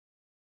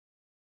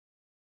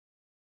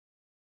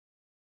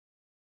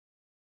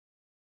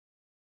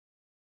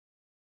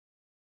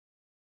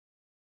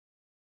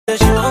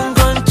She won't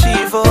country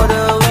for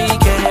the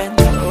weekend.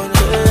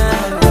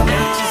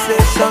 She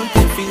said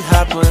something will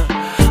happen.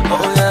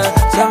 Oh yeah,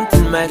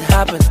 something might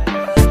happen.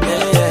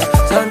 Yeah,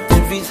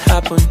 something will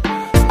happen.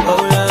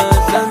 Oh yeah,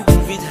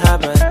 something will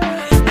happen.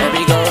 Let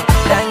me go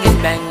banging,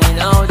 banging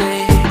all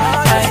day.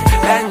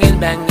 Banging,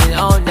 banging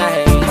all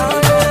night.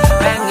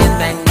 Banging,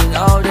 banging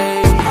all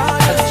day.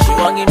 She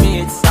won't give me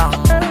a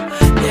song.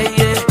 Yeah,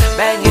 yeah,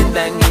 banging,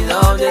 banging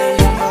all day.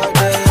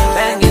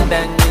 Banging,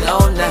 banging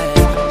all night.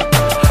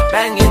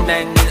 Banging,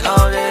 banging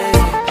all day.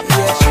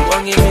 Yeah, she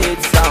won't give me a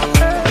song.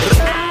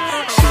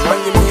 She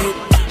won't give me it.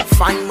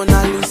 Fine Mona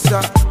Lisa.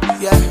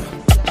 Yeah.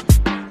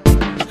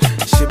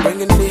 She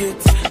bringing the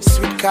hit.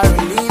 Sweet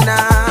Carolina.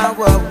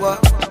 Whoa, whoa.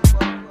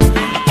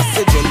 I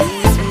said you're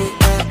with me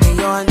and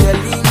you're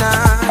Angelina.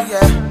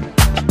 Yeah.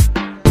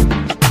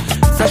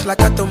 Fresh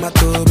like a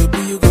tomato,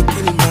 baby, you go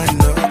kill my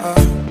no.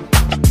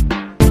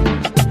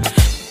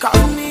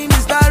 Call me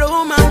Mr.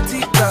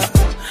 Romantica.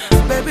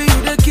 Baby,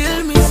 you dey kill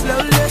me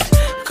slowly.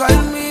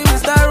 Call me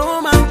Mr.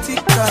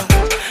 Romantica.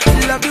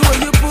 Love the way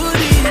you put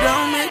it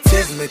on me.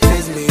 Tease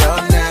me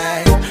all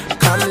night.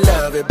 Come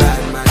love it by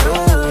my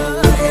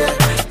own. Yeah.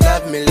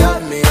 Love me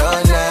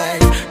all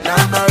night.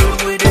 Now my room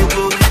we dey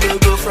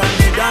go from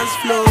the dance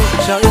floor.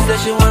 Shawty said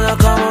she wanna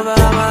come over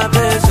to my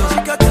place. She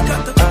got to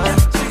come.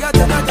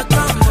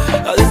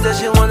 Shawty said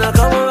she wanna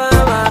come over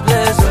to my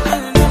place.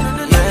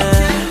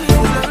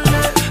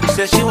 Yeah.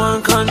 Said she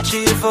want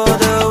country for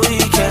the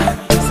weekend.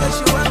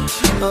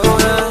 Oh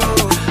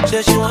yeah.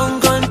 Said she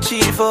want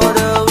country for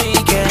the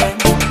weekend.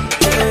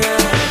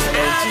 Yeah.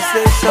 And she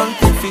said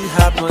something will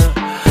happen.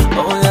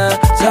 Oh yeah.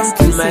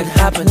 Something might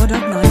happen.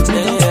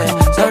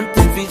 Yeah.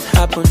 Something will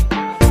happen.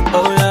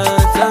 Oh yeah.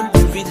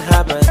 Something will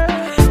happen.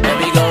 Let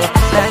me go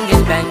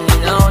banging,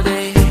 banging all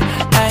day.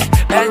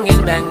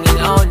 Banging, banging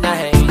all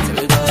night. Let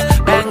me go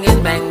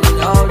banging, banging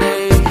all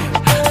day.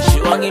 She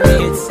won't give me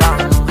a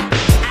song.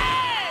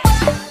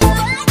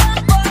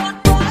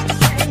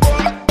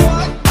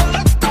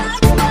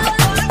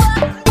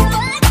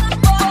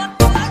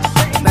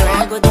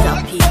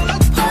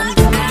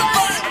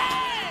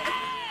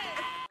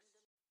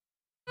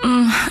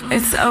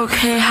 It's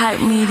okay,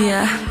 Hype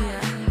Media.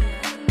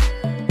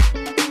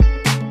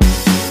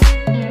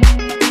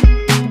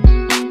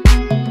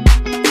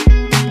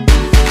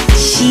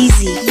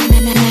 Cheesy,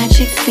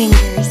 magic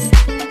fingers.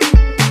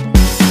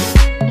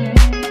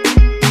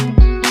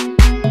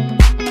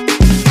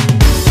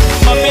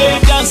 My baby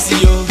dance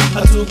yo,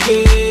 that's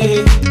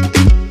okay.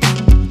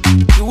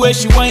 The way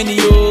she whine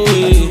yo,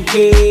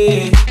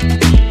 okay.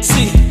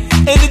 See,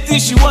 anything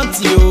she wants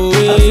yo,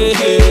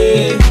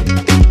 okay.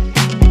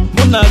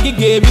 Mona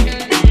give me,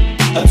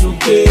 that's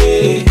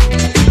okay.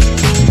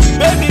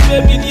 Baby,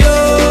 yo.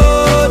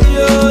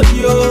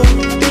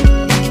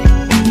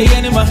 Hey,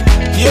 anima,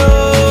 yo.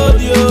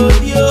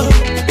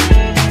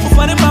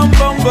 Funny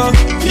bambombo,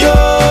 yo.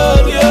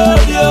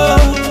 Yo.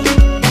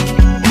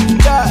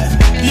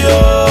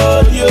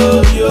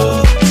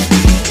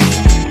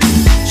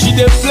 She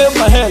dey play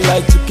my hair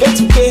like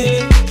today.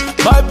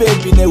 My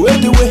baby, ne way.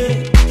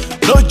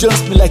 No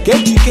just me like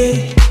ATK.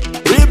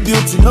 Real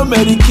beauty, no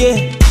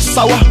Mary-Kay.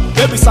 Sour,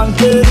 baby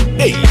sanke.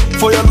 Hey,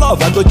 for your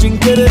love I go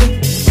drink it.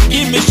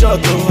 Give me shot,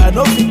 oh, I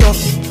know fit off.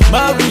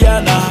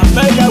 Mariana,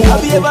 mega.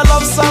 Have you ever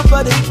loved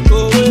somebody?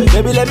 Oh,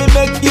 baby, let me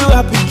make you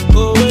happy.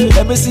 Oh,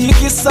 let me see you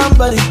kiss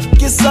somebody,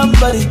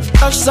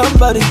 touch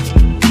somebody.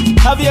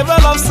 Have you ever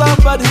loved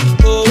somebody?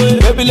 Oh,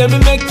 baby, let me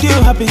make you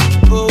happy.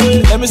 Oh,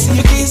 let me see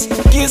you kiss.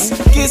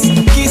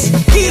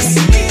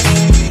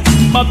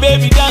 My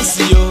baby dance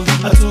yo,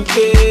 that's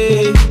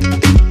okay.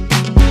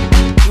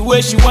 The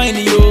way she whine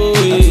yo,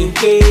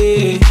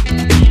 okay.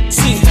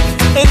 See,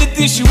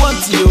 anything she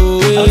wants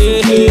yo,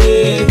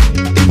 okay.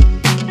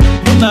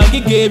 Mona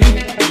give me,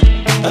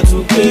 that's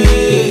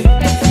okay.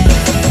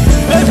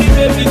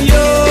 Baby,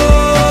 yo.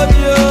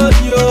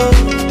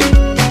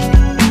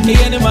 Hey,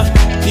 anima,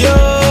 yo.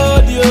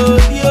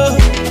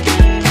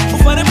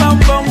 Funny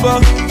bambombo,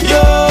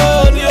 yo.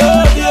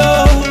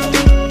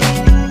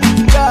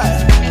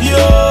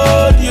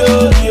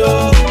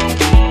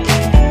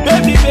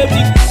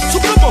 Baby,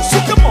 sukamo,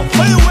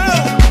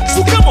 farewell.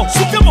 Sukamo,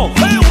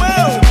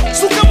 farewell.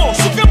 Sukamo,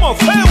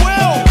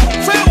 farewell.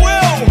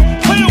 Farewell.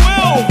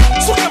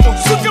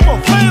 Sukamo,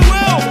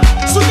 farewell.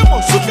 Sukamo,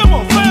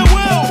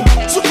 farewell.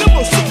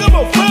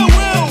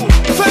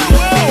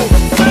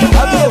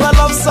 Have you ever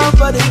loved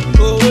somebody?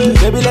 Oh,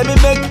 baby, let me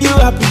make you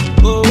happy.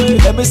 Oh,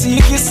 let me see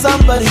you kiss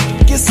somebody,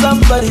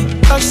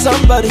 touch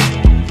somebody.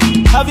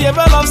 Have you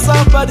ever loved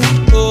somebody?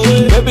 Oh,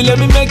 baby, let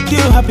me make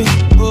you happy.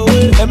 Oh,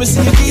 let me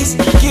see you kiss.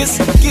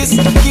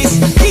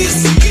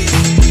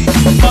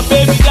 My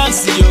baby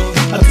dance yo,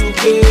 that's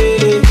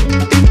okay.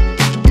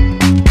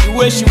 The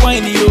way she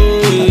whine yo,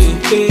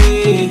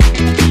 okay.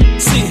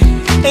 See,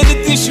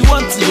 anything she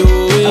wants yo,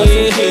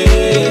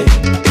 okay.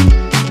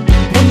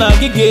 Mona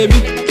give me,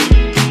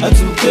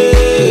 that's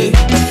okay.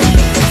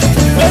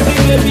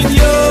 Baby,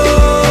 yo.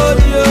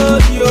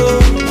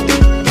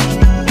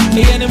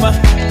 Hey, anima,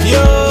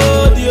 yo.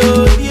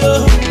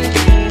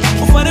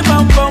 Funny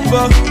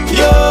bambombo,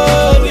 yo.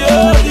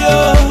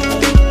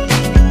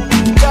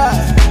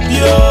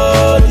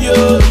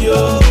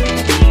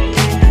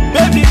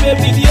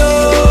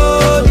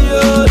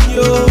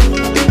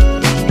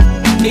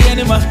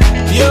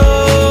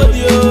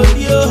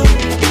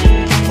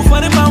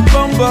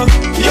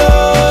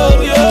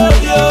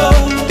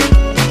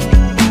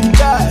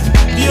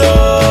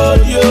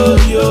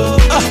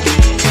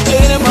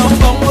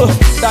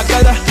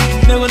 Dakada,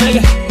 never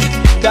nigga.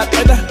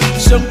 Dakada,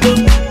 shampoo,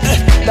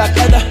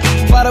 Dakada,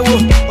 Farawo,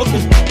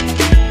 okay.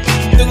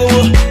 Nigga,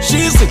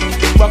 she's sick.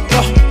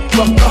 Baka,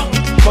 baka,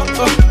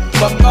 baka,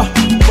 baka,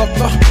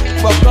 baka,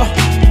 baka,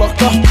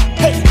 baka.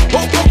 Hey,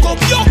 Boko,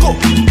 Yoko.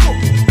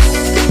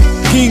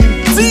 King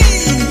T.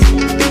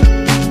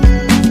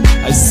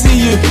 I see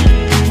you.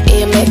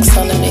 AMX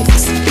on the mix.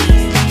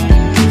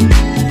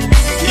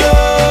 Yo.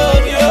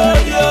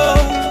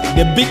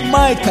 The big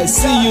mic, I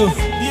see you.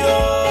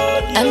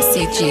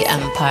 MCG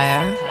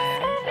Empire.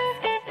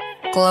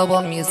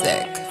 Global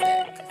music.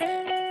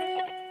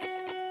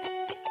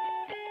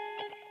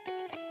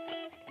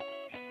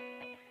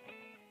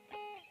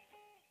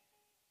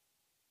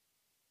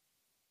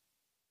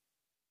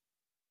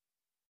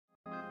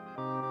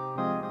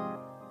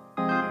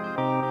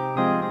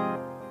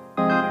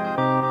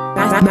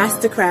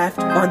 Mastercraft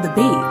on the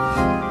beat.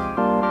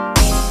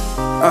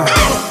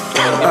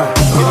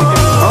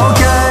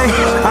 Okay,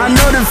 I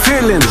know the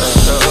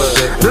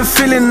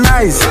feeling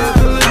nice.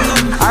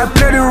 I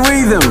play the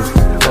rhythm,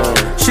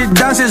 she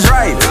dances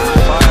right.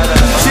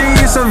 She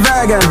is a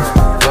vegan,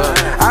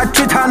 I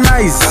treat her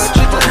nice,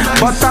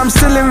 but I'm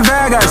still in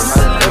Vegas.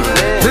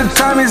 The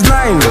time is 9.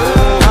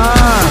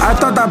 I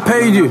thought I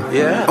paid you.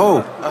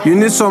 Oh, you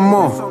need some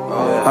more.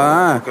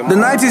 The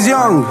night is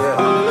young,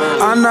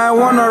 and I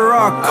wanna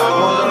rock.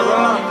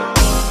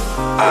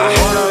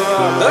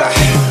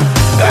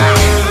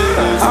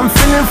 I'm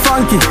feeling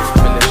funky,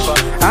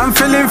 I'm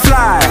feeling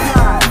fly.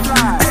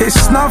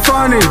 It's not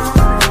funny,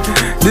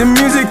 the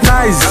music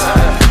nice.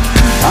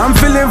 I'm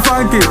feeling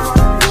funky,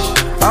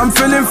 I'm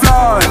feeling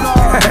fly.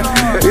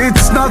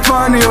 It's not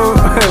funny, oh.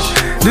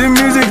 The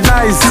music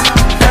nice.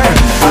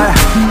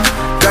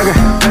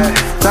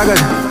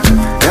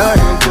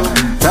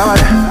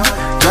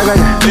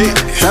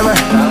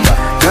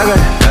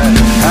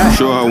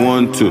 Sure I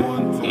want to,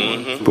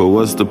 but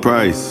what's the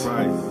price?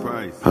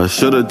 I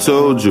should've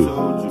told you,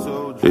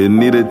 it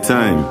needed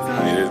time.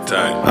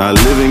 I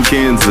live in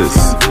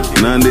Kansas,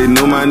 now they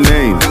know my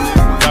name.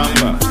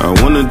 I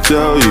wanna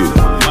tell you,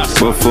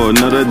 but for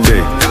another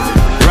day.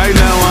 Right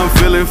now I'm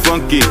feeling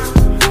funky,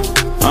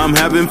 I'm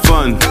having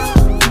fun.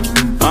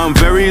 I'm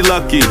very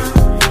lucky,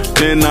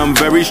 and I'm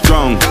very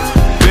strong.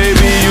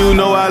 Baby, you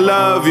know I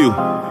love you,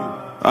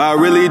 I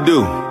really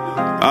do.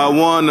 I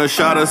want a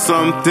shot of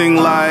something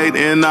light,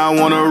 and I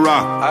wanna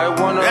rock. I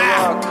wanna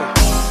rock.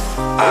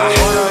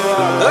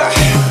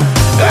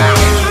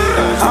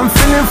 I'm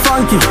feeling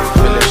funky,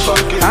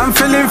 I'm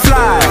feeling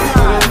fly.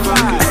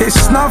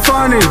 It's not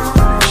funny,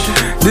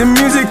 the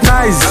music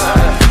nice.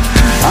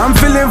 I'm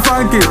feeling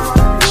funky,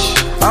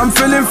 I'm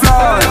feeling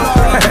fly.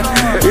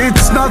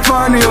 It's not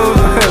funny, oh.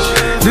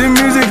 The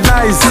music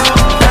nice.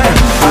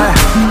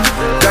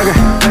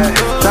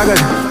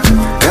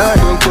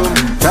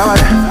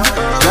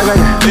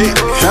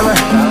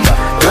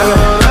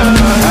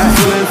 I'm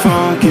feeling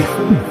funky,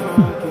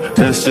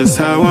 that's just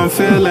how I'm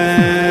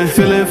feeling.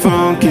 Feeling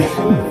funky,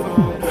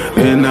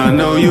 and I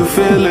know you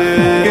feel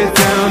it. Get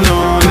down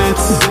on it,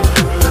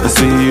 I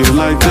see you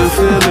like the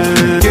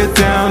feeling. Get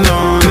down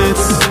on it,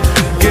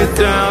 get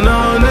down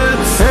on it.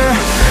 Hey,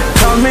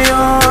 turn me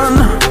on,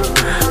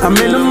 I'm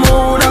in the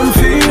mood, I'm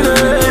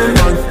feeling.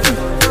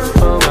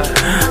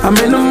 I'm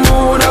in the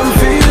mood, I'm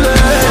feeling.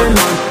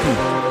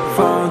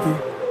 Funky,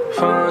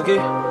 funky,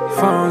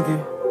 funky,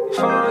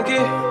 funky,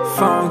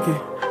 funky,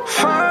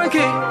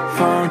 funky,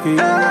 funky.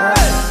 Hey.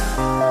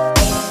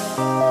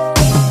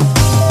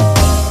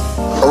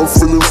 I'm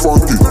feeling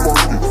funky.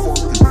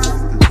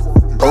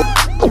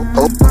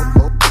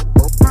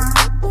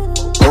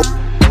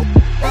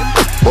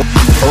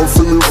 I'm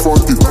feeling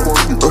funky.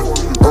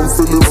 I'm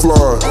feeling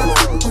fly.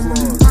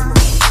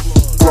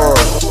 Fly.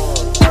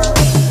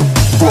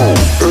 Flow.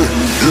 Hey,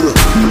 get it.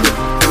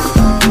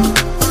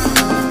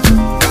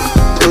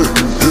 Hey,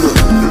 get it.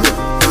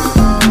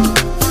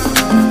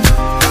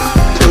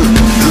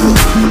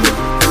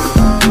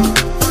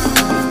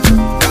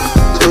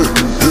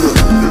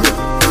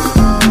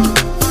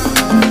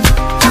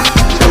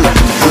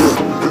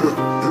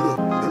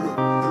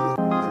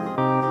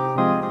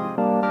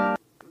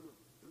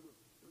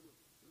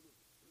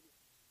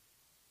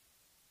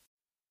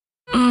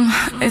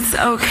 It's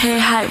okay,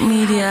 hype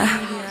media. I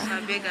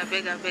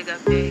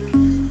beg.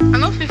 I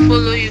know if we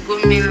follow you go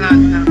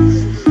mainland now.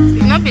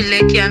 If not be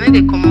lucky, I know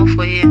they come out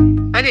for here.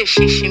 Now they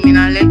shishi me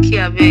na lucky,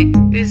 I beg.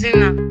 Reason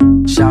now.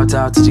 Shout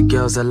out to the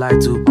girls that like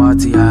to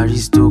party,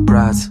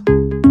 aristocrats.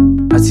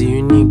 I see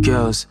unique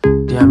girls,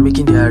 they are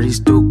making the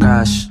aristo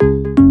cash.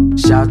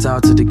 Shout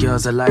out to the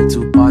girls that like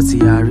to party,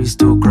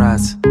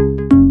 aristocrats.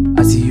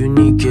 I see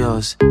unique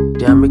girls,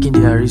 they are making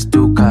the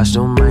aristo cash.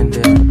 Don't mind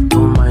them,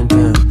 don't mind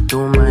them,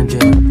 don't mind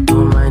them,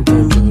 don't mind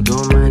them, yo,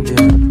 don't mind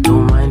them,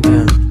 don't mind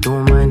them,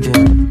 don't mind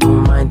them,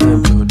 don't mind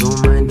them, yo,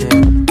 don't mind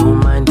them, don't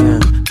mind them,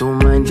 don't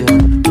mind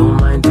them, don't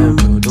mind them,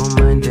 yo, don't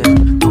mind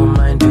them, don't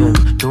mind them,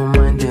 don't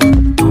mind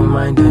them, don't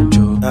mind them,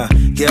 yo.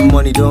 Get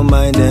money, don't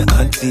mind them,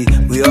 auntie.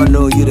 We all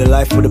know you the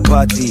life for the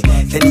party.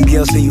 Any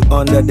girl say you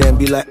under them,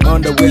 be like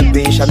underwear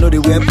bench. I know they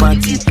wear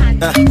panty.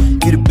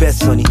 You the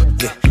best, honey.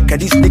 Yeah. Can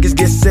these niggas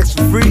get sex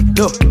for free?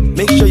 No,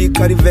 make sure you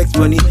carry vex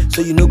money,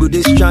 so you know go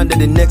this stranded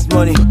the next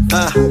morning.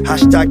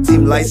 Hashtag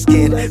team light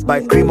skin,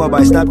 by cream or by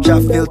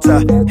Snapchat filter.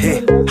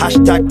 Hey,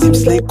 hashtag team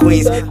slay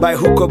queens, by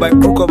hook or by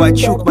crook or by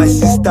choke, my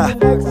sister.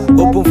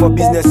 Open for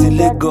business in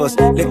Lagos,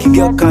 Lucky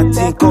girl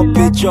canteen, come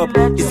pay chop.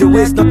 It's a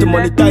waste not to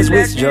monetize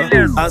waste, yo.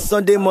 And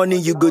Sunday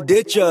morning you go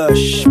day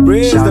church.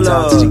 Praise Shout the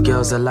out Lord. to the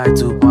girls that like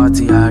to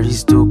party,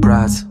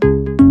 aristocrats.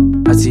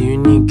 As the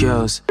unique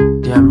girls,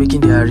 they are making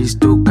the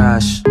aristo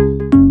cash.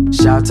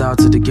 Shout out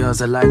to the girls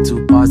that like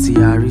to party,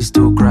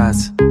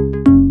 aristocrats.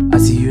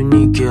 As the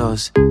unique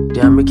girls,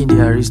 they are making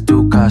the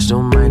aristo cash.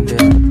 Don't mind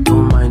them,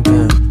 don't mind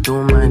them,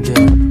 don't mind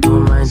them,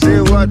 don't mind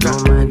them,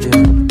 don't mind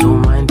them,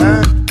 don't mind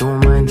them,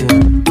 don't mind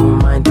them, don't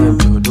mind them,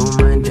 don't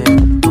mind them,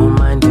 don't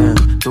mind them,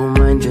 don't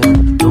mind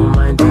them, don't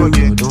mind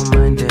them, don't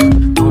mind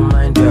them,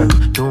 don't mind them,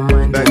 don't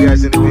mind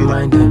them, don't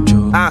mind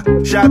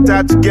them. Shout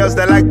out to girls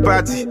that like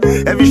party.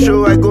 Every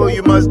show I go,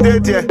 you must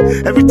date, yeah.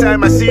 Every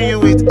time I see you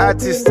with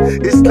artists,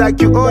 it's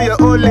like you own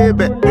your own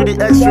label. Do the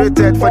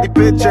X-rated for the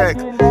paycheck.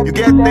 You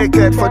get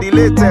naked for the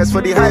latest,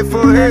 for the high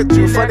forehead,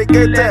 you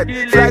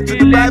fornicated. Fly to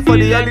Dubai for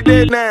the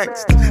holiday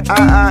next.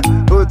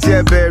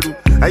 Otie Beru,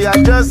 and you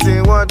are just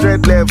in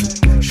 100 level.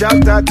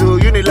 Shout out to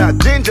Unilag,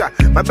 Ginger,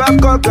 my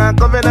Babcock and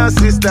Covenant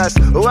sisters.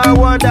 Oh, I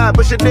wonder,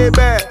 but should they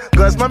bear?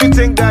 Cause mommy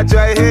think that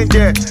you're a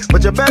angel,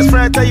 but your best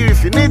friend tell you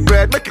if you need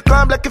bread, make you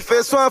come like a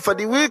face one for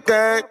the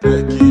weekend.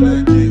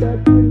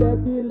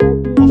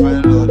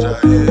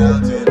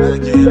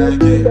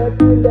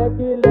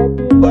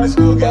 All the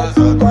school girls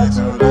are going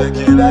to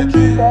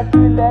lucky.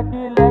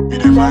 You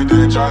define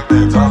the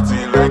chocolate,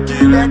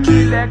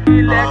 lucky.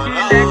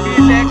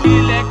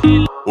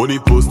 Only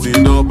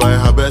posting up by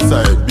her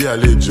bedside. Be a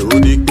lejo,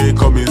 only pay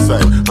come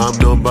inside. I'm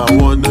number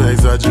one, no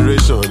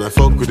exaggeration. I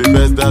fuck with the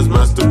best, that's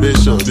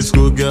masturbation. The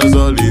school girls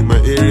all in my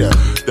area.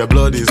 Their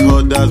blood is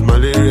hot, that's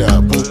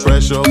malaria. Put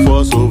pressure,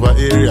 force over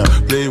area.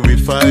 Playing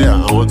with fire,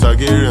 I want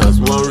Targaryens.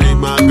 One ring,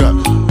 manga,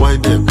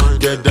 wind them.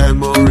 Get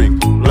diamond ring,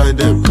 blind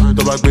them.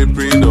 Tobacco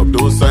prenup,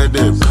 don't sign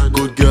them.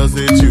 Good girls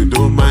hate you,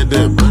 don't mind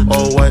them.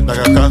 All white like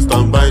a cast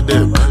and bind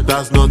them.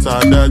 That's not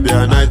how that they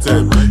are an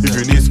item. If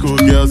you need school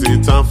girls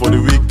in town for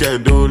the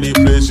weekend, the only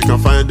place you can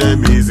find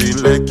them is in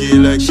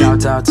Lekki.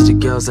 Shout out to the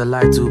girls that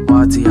like to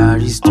party,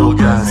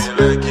 aristocrats.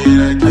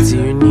 As the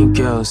unique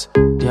girls,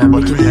 they are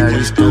making the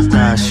aristo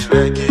cash.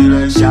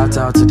 Shout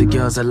out to the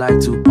girls that like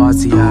to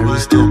party,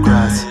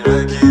 aristocrats.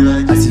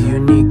 As the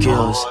unique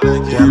girls,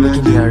 they are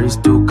making the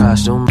aristo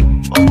cash.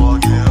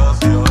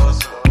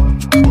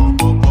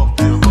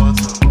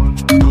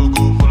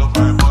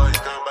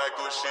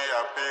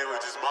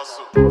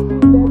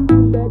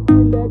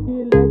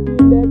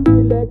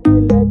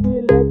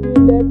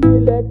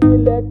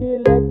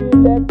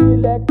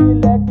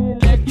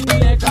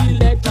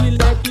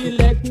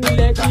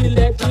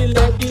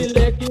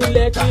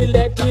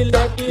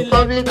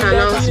 Public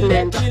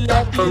announcement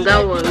from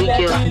that worry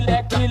girl.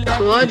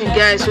 To all the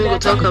guys who go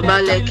talk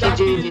about Lekki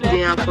during the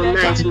day and for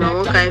night, now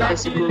one kind of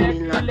person go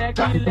mainland.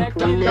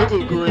 We never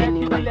go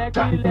anywhere.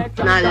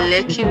 Now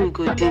Lekki we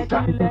go there.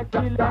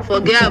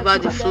 Forget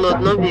about the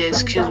flood, not be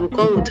excuse. We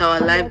come with our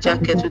life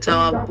jacket, with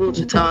our boat,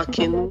 with our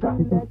canoe.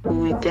 We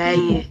will die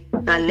here.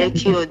 Now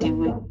Lekki all the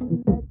way.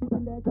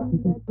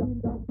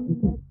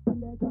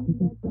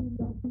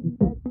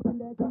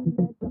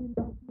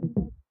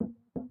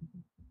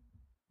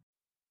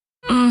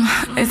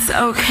 It's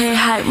okay,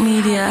 Hype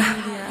Media.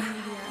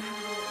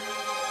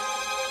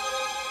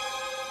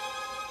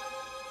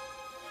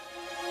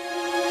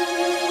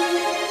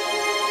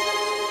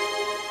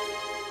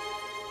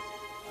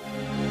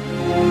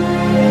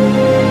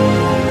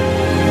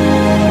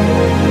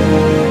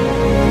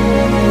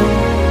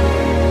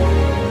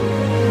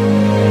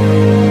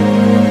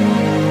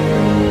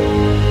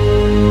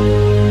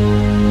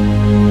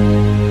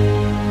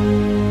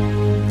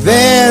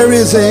 There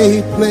is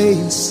a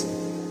place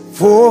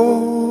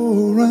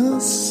for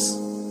us,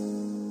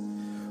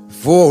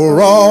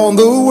 for all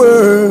the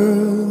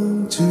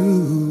world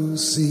to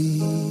see.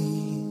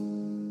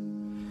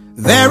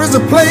 There is a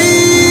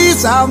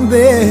place out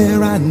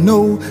there, I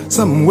know,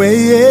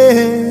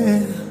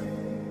 somewhere,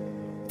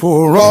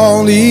 for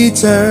all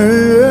eternity.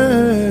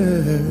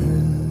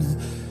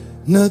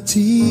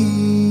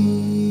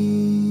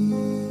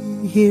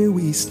 Here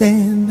we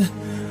stand,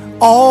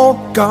 all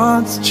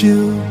God's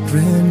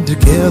children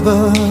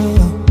together,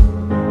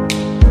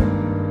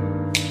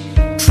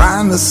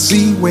 trying to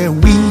see where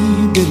we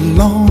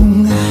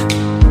belong,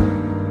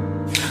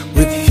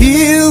 with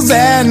hills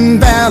and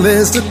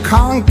valleys to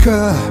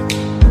conquer.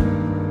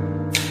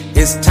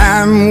 It's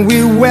time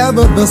we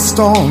weather the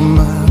storm.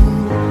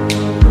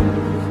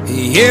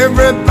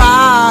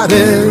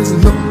 Everybody's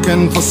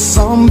looking for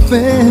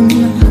something,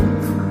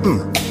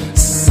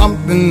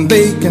 something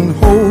they can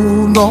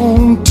hold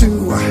on to.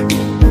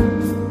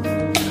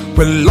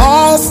 We're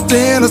lost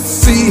in a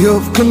sea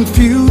of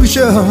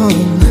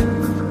confusion.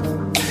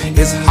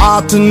 It's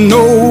hard to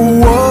know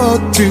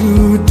what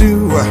to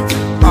do.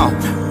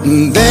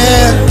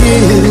 There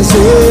is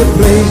a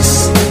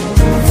place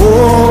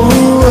for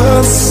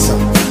us,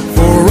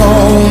 for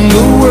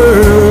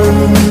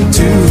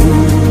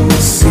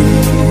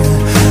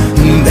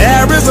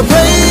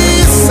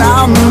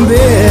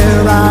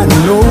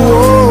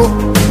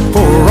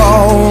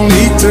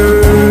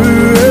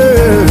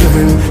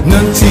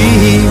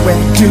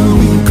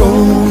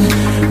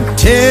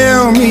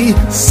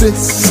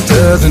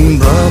sisters and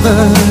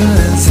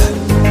brothers.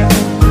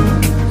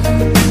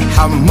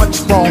 How much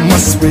more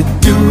must we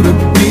do to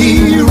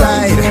be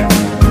right?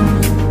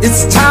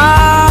 It's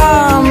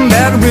time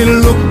that we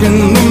look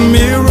in the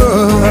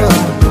mirror.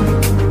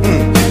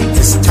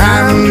 It's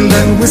time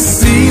that we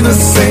see the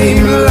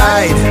same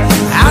light.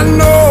 I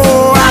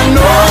know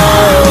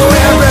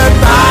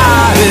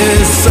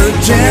everybody's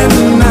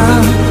searching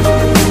now.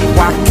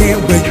 Why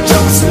can't we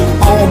just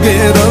all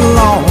get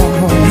along?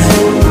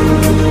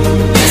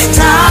 It's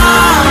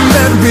time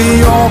that we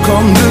all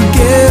come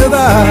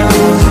together.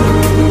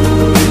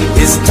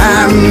 It's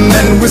time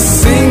that we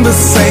sing the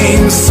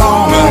same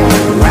song.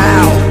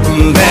 Around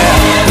there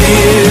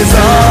is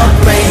a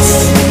place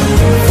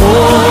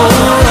for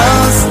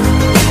us,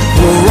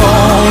 for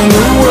all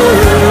the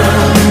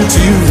world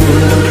to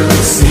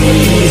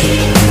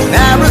see.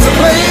 There is a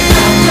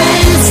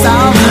place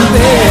out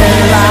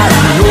there I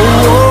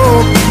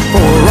know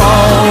for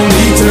all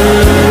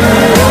eternity.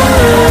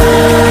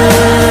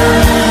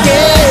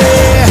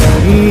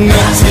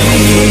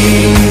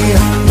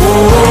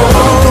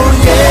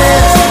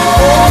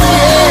 Oh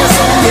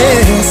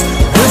yes,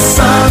 the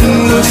sun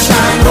will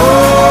shine. Oh,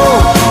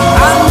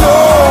 I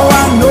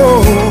know,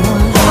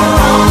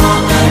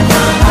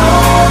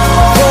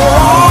 for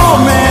all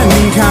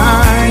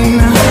mankind,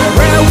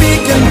 where we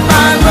can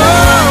find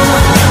love,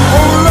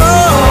 oh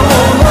love,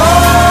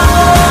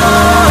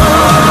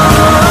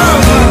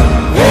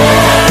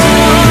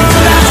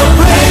 There's a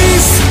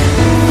place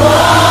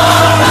for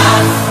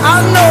us, I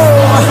know,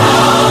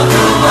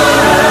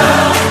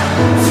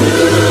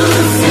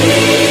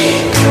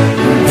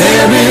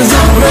 there is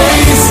a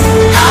place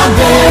out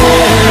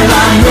there,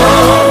 I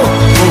know,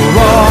 for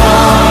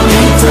all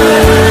eternity.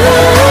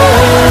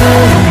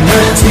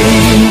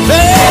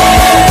 There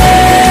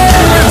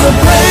is a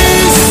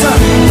place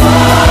for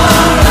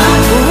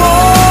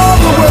all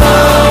the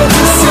world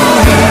to see.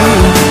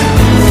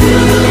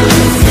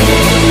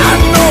 I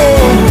know,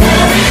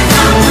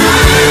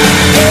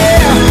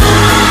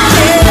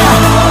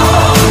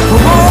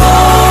 for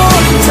all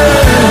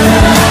eternity.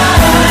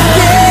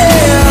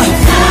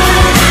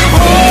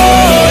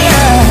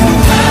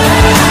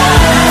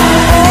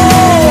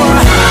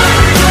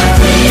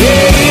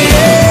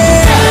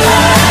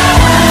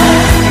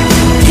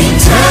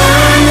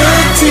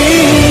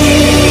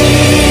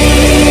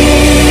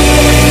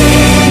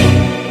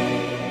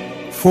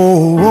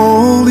 For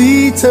all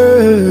eternity.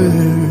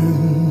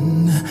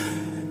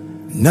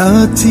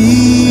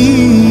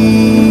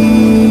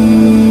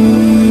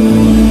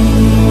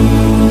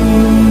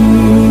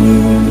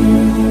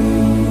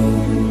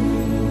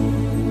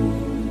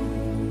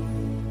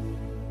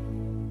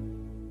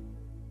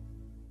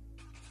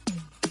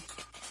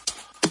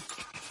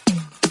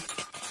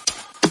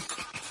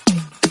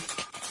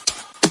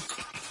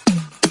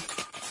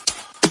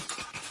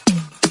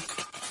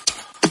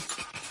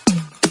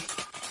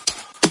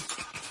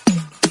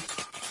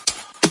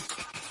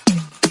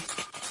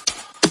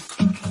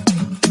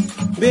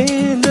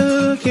 Been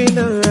looking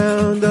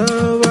around the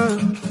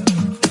world,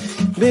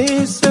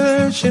 been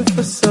searching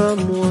for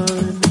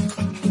someone.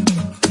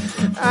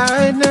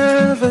 I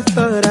never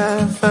thought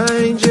I'd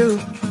find you.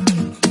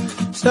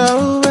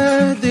 So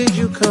where did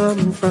you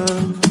come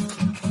from?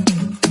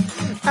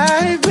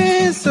 I've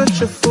been such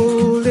a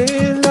fool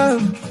in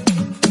love.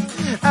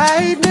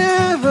 I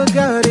never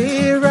got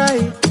it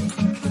right,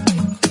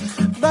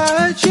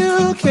 but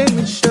you came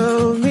and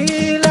showed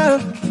me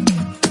love.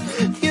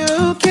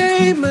 You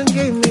came and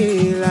gave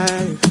me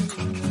life.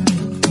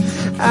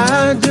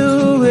 I'd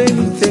do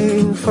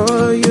anything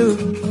for you,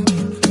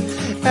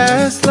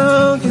 as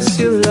long as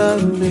you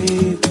love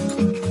me.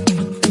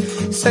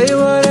 Say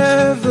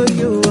whatever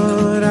you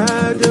want,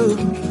 I'll do,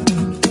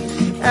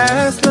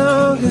 as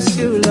long as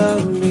you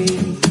love me.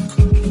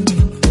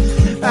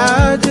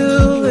 I'll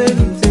do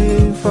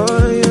anything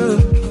for you,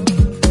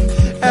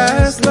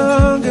 as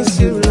long as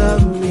you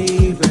love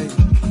me, babe.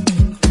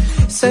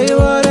 Say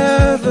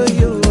whatever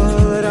you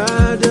want,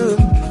 I'll do,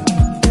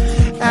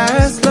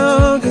 as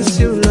long as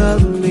you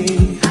love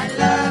me. I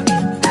love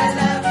you,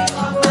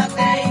 oh my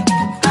baby.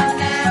 I'll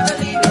never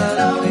leave you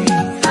alone,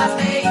 my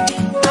baby,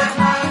 my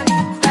heart.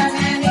 And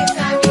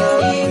anytime you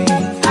need me,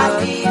 I'll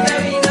be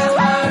there in a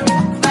hurry.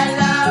 My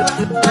love,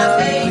 my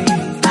baby,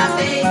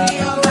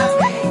 oh my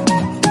baby.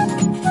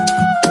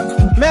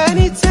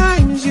 Many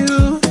times you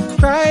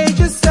cried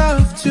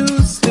yourself to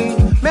sleep.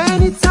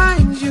 Many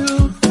times you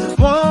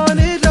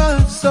wanted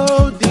love so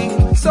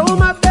deep. So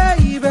my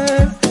baby,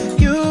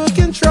 you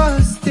can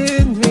trust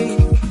in me,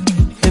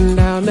 and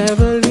I'll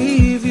never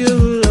leave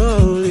you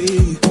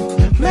lonely.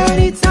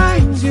 Many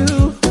times you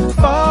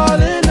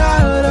fallen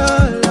out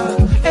of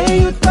love,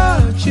 and you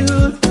thought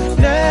you'd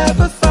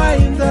never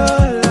find the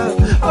love.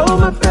 Oh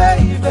my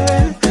baby,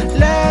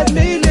 let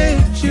me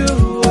lift you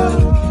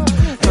up,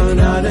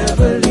 and I'll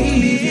never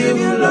leave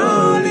you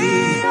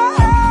lonely.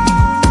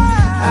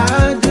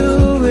 I'd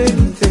do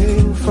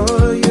anything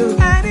for you,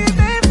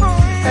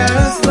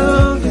 as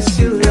long as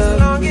you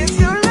love me.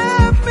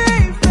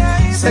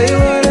 Say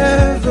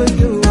whatever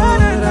you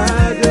want,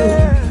 I'd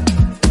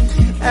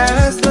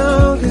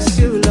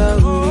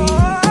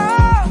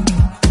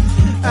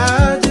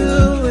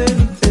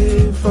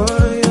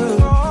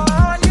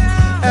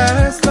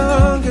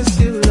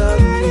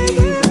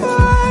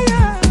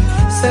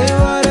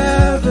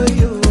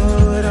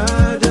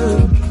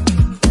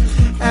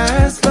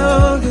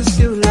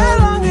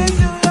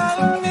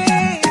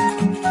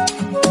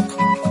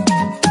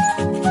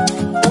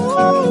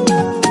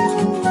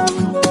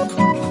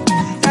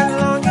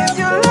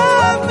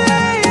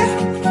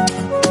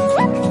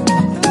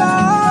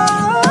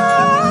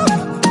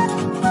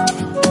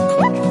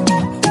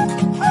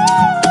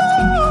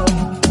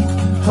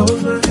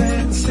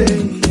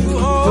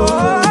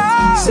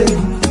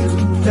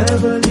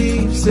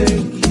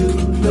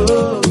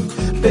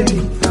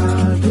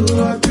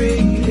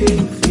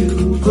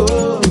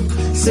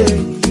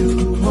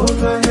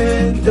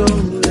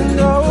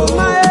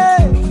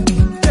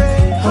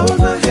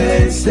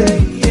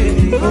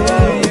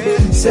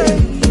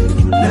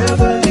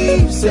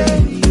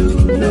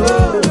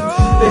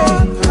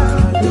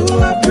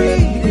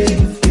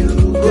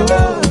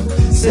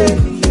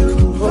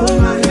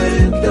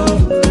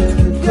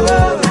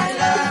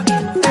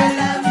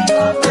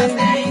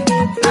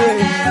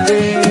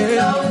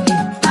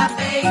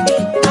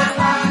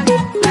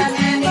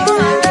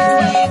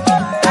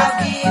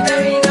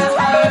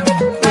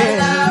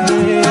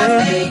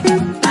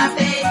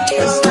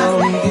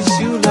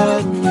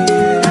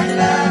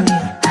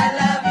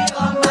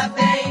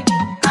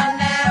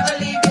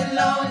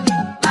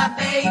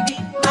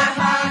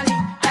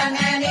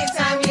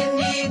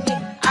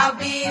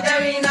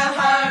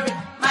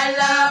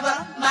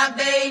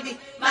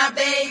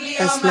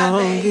as long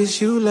as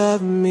you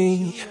love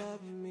me.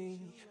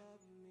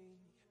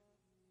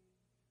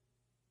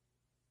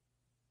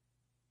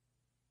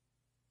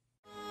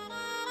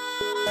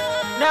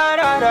 Da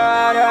da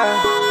da da,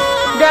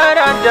 da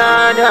da da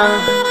da,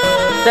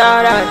 da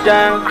da da.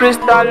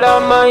 Crystal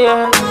Lomaya,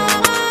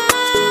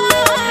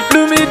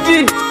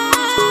 Lumidi,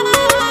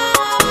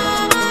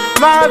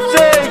 Mav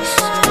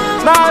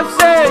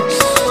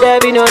 6,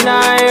 baby no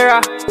naira,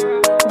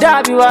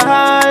 Dabi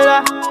Wahala,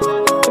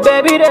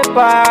 baby they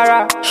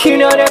para, she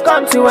know they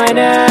come to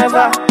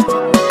whenever.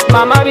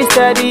 Mama be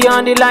steady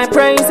on the line,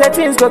 praying say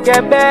things go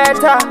get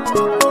better.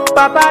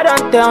 Papa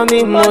don't tell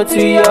me more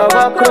to your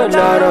work a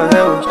lot of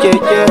hell,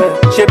 yeah.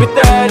 She be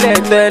tell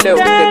it, say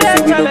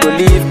we don't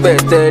believe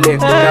better.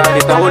 Now they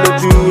can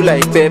hold you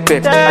like Pepe.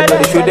 I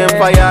gotta show them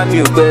fire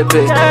me,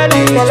 baby.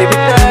 She be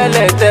tell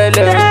it, say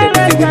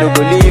we don't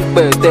believe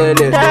better.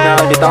 Now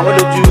they can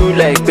hold you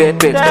like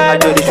Pepe. I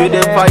gotta show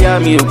them fire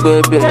me,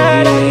 baby.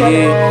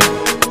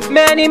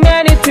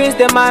 Many things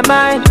in my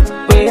mind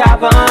we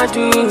haven't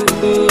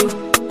do.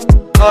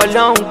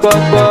 Along, go.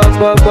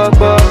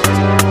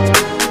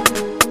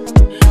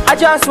 I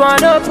just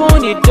wanna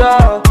open the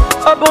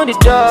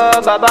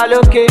door, Baba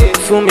loke,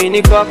 fún mi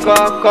ní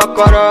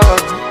kọ́kọ́rọ́,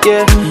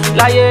 yeah.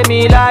 Láyé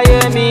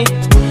mi,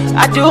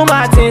 I do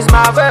my things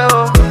my way,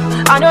 oh.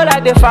 I know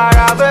like they far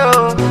away,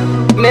 oh.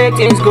 Make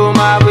things go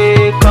my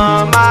way,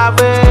 come my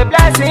way.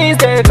 Blessings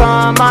they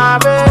come my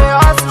way.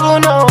 Hustle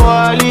no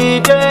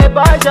holiday,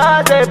 but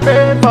just they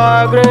pray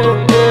for grace,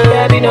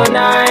 yeah. Baby no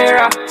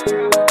naira,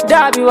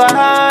 Dabi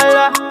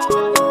Wahala,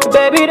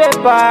 baby they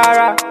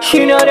para,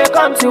 she know they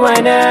come to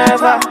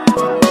whenever.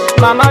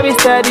 Mama be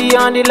steady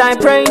on the line,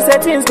 praying say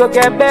things go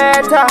get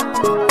better.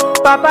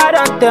 Papa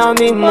don't tell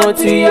me more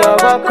to your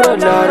work a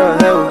lot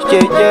of hell,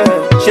 yeah.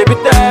 She be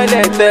tell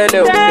it, say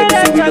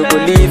we don't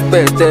believe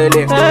better.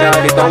 Now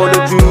they can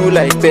hold you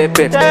like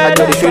Pepe. I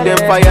gotta show them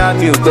fire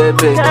me,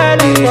 baby.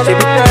 She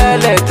be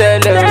tell it, say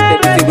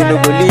we don't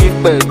believe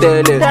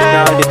better.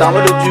 Now they can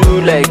hold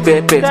you like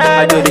Pepe.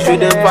 I gotta show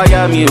them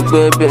fire me,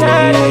 baby.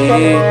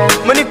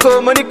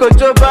 Moniko,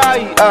 Jobai,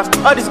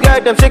 all these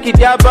guys them shaking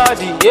their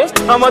body, yeah.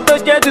 I'm a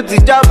touch to the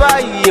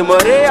Jabai, more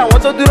I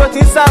want to do it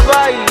in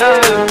Savai,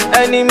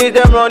 enemies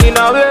them running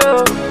away,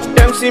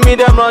 them see me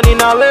them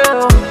running away,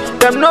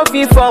 them no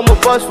feel for my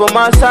boss for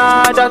my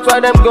side, that's why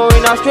them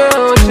going astray.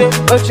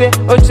 Oche,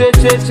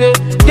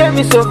 get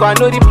me so far,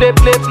 no the play.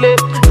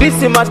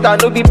 This matter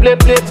no be play.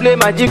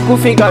 Magic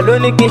finger, no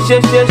nicking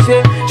shake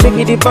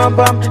it the bam,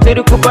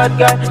 little cool bad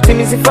guy, see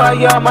me see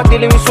fire, I'm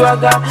killing me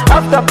swagger.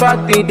 After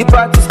party, the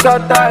party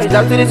scatter, is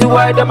after this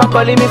why them are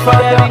calling me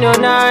fire. Baby no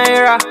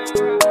naira,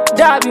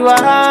 Dabi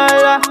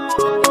Wahala,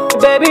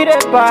 baby they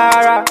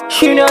para,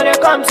 she know they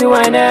come to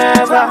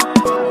whenever.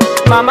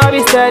 Mama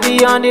be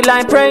steady on the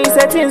line, praying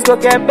say things go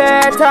get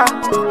better.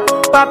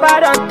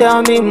 Papa don't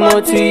tell me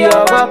more to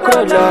your work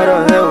a lot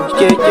of hell,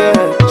 yeah.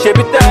 She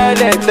be tell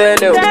it, say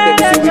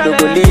we don't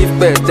believe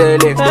better.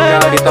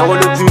 Now they can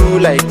hold you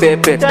like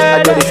Pepe.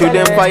 I gotta show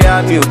them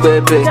fire me,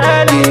 baby.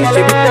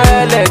 She be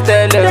tell it,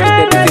 say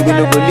we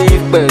don't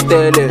believe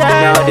better.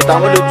 Now they can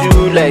hold you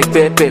like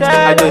Pepe.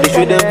 I gotta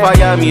show them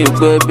fire me,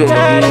 baby.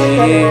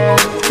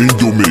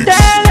 Indomix.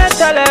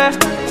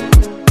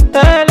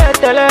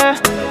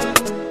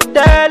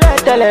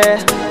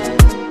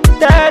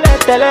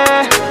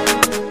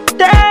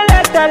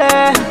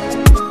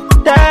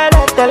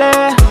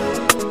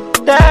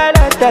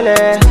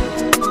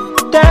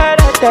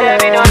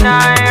 Baby no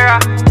naira,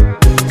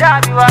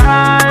 Dabi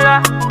Wahala,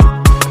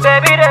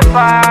 baby they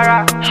para,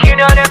 she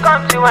know they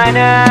come to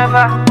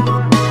whenever.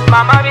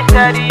 Mama be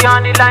steady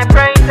on the line,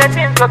 praying that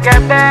things will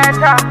get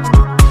better.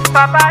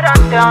 Papa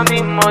don't tell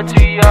me more to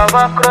your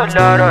work a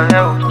lot of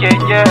hell,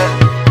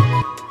 yeah.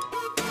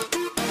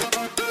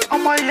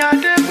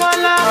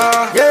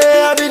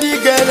 Yeah, I be the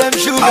girl them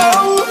sugar.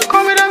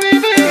 Come with a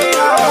baby.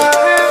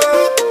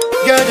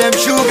 Girl them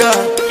sugar.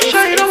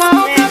 Show you my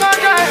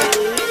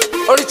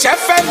Oh, the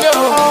chef and yo.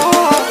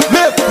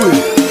 Make way.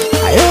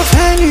 I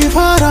offend you for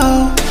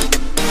all.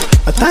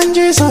 I thank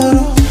you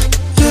sorrow.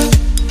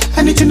 Yeah.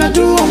 Anything I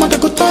do, I'm gonna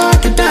go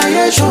talk and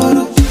die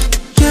sure.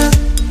 Yeah.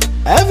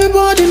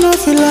 Everybody know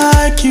feel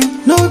like you.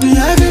 No be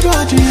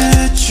everybody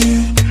hate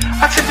you.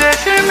 I said they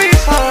see me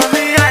for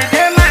me, I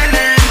get my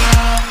name.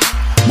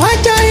 My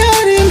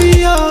child in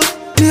me, oh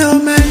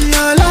man,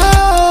 you're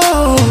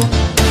low.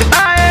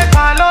 I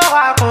can't low,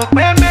 I go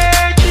pay me.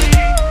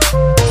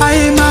 I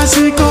am a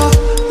sicko,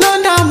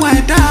 London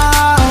went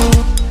down.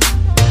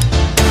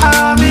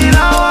 I mean,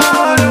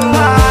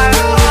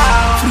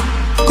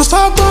 Cause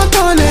I'm going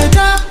to let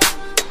that.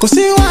 Cause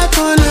you want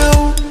to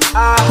live.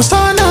 Cause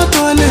I'm not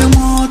to live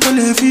more to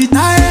live it.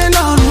 I ain't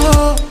on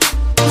road.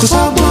 Cause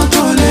I'm going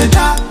to let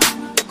that.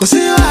 Cause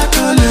you want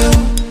to live.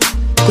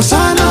 Cause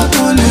I'm not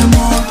to live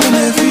more to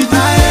live it. I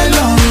ain't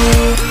on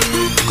road.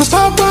 Cause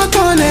I'm going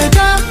to let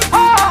that.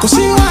 Cause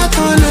you want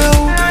to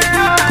live.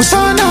 Cause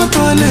I'm not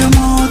to live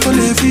more to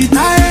live it.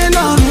 I ain't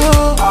on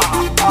road.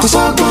 Cause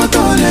I'm going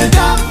to let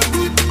that.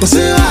 Cause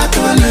you want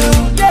to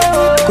live.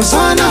 Cause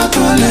I'm not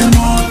to live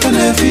more to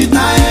live it.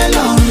 I ain't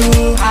on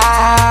road.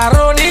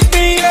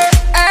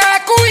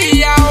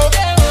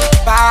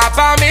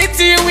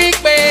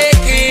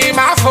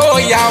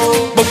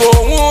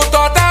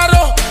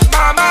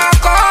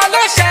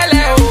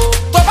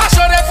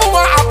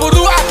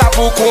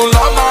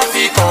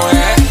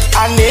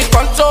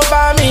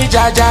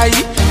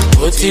 Jajayi,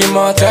 ó ti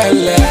mọ̀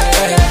tẹ́lẹ̀.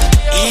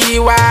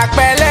 Ìwà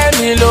pẹ̀lẹ́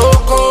mi ló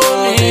kó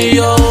mi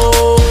yọ.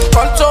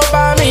 Kan tó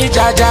bá mi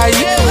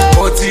Jajayi,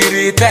 ó ti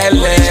rí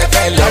tẹ́lẹ̀.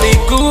 The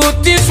good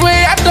this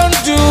way I don't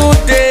do,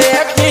 they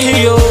help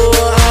me yo.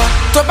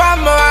 Tó bá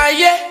mọ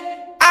ayé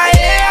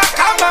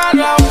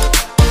àkàmàrà o.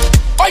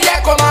 Ó yẹ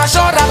kó máa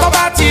ṣọ́ra kó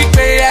bá ti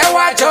pè ẹ́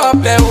wá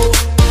jọ̀bẹ̀ o.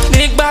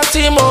 Nígbà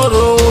tí mo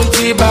rohun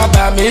tí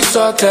bàbá mi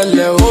sọ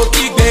tẹ́lẹ̀ o.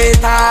 Kígbe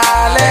ta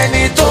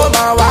lẹ́ni tó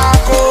máa wá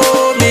kó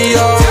mi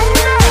yọ.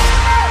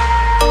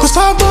 Kò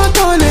sọ́gbọ́n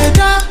tó lè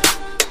dá,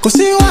 kò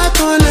síwá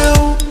tó lè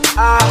hù,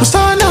 kò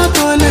sọ́nà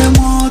tó lè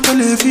mọ̀ tó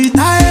lè fi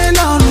táyé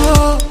lọ́rùn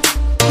o.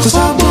 Kò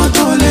sọ́gbọ́n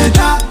tó lè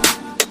dá,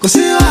 kò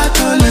síwá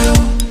tó lè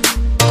hù,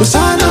 kò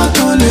sọ́nà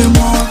tó lè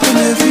mọ̀ tó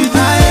lè fi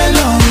táyé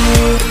lọ́rùn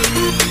o.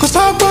 Kò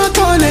sọ́gbọ́n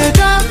tó lè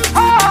dá,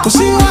 kò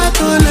síwá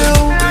tó lè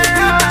hù,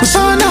 kò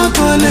sọ́nà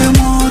tó lè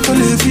mọ̀ tó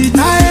lè fi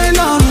táyé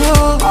lọ́rùn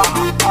o.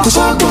 Kò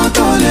sọ́gbọ́n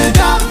tó lè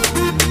dá,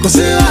 kò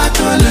síwá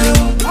tó lè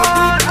hù,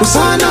 kò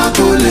sọ́nà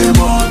tó lè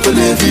mọ̀ tó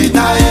lè fi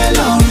táyé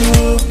lọ́rùn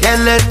o.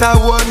 Kẹ́lẹ́ta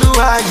wọnú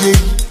ayé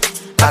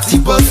àti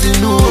bọ́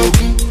sínú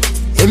ogun.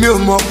 Èmi ò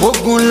mọ̀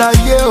pógun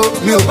láyé o,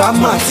 mi ò bá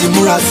mà ti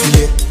múra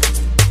sílẹ̀.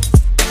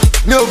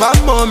 Mi ò bá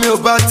mọ̀, mi ò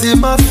bá ti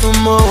má sún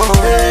mọ́ wọn.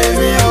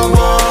 Èmi ò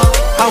mọ̀,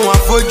 àwọn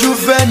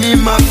àfojúfẹ́ ni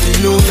máa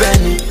finú fẹ́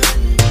ni.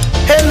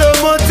 Èlò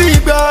mo ti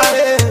gbà,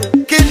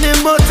 kí ni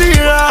mo ti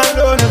rà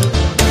lónìí?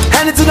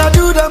 Anything I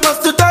do that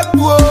must to talk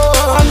wo,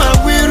 I'm a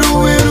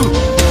wíru.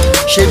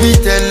 Ṣebí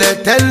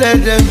tẹ́lẹ̀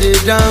dem dey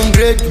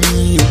downgrade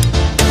me o.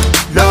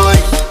 Lọ́wọ́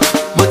yìí,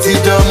 mo ti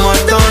dánmọ́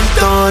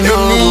tán-tán náà.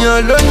 Ènìyàn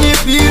ló ní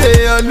bíre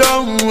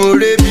Ọlọ́run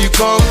òre bí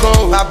kankan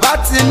o. Bàbá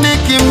ti ní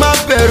kí n má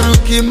bẹ̀rù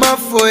kí n má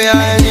fòyà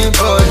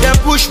anybody. Dem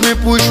push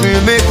me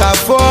make I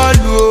fall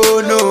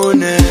o, no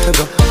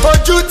never.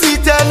 Ojú ti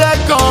tẹ́lẹ̀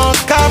kan,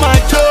 ká máa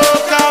jó,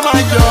 ká máa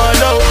yọ̀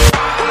lọ.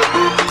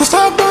 Kò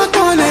sọ́gbọ́n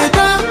tó lè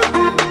dá,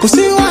 kò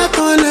síwá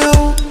tó lè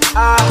hù,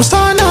 kò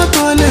sọ́nà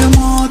tó lè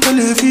mọ̀ tó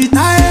lè fi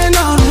táyé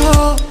lọ́rùn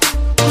o.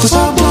 Kò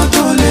sọ́gbọ́n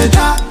tó lè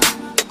dá,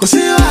 kò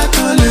síwá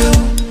tó lè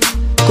hù,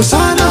 kò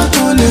sọ́nà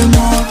tó lè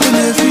mọ̀ tó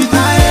lè fi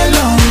táyé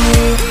lọ́rùn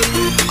o.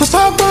 Kò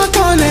sọ́gbọ́n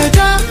tó lè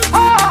dá,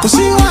 kò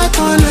síwá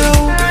tó lè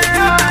hù,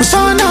 kò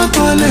sọ́nà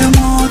tó lè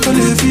mọ̀ tó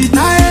lè fi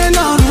táyé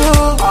lọ́rùn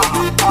o.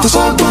 Kò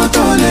sọ́gbọ́n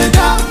tó lè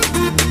dá,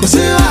 kò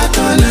síwá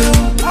tó lè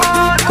hù,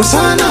 kò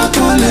sọ́nà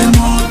tó lè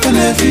mọ̀ tó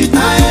lè fi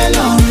táyé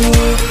lọ́rùn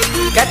o.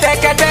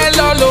 Kẹ́tẹ́kẹ́tẹ́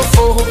lọ ló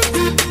fo,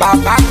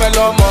 bàbá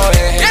pẹ̀lú ọmọ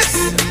ẹ̀.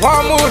 Wọ́n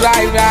múra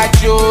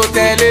ìrìnàjò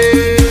tẹ̀lé.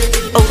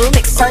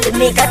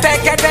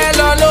 Kẹ́tẹ́kẹ́tẹ́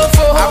lọ ló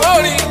fo,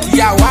 àbórí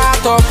ìyàwó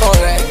àtọkọ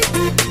rẹ̀.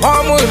 Wọ́n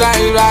múra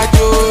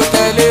ìrìnàjò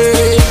tẹ̀lé.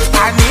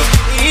 Àní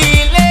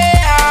ilé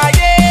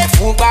ayé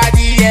fúngbà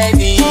díẹ̀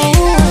ni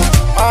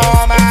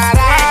ọmọ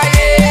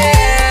aráyé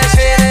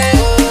ṣeré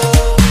o.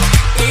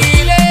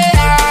 Ilé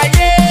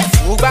ayé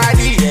fúngbà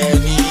díẹ̀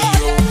ni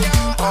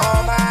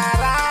ọmọ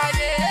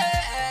aráyé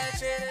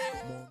ṣeré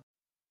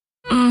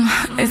o.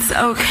 It's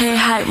okay,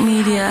 hype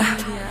media.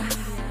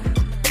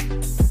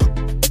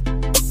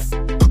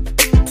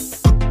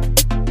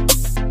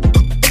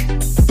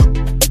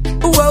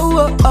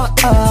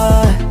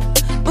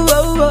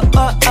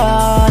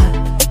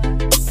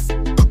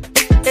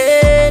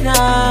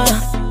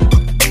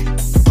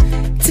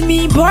 To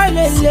me, boy,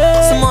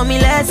 small me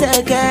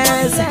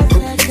lẹ́sẹ̀kẹsẹ̀,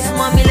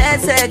 small me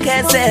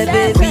lẹ́sẹ̀kẹsẹ̀,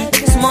 baby.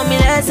 Small me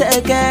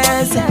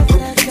lẹ́sẹ̀kẹsẹ̀,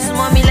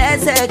 small me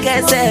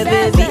lẹ́sẹ̀kẹsẹ̀,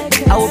 baby.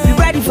 I will be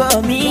ready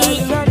for me.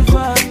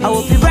 I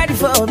will be ready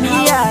for me.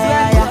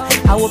 Yeah.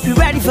 I will be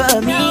ready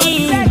for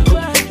me.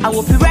 I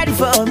will be ready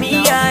for me.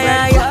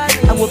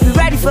 Yeah. I will be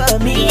ready for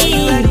me.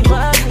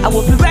 I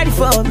will be ready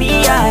for me.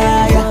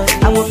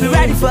 Yeah. I will be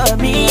ready for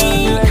me.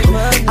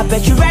 I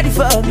bet you ready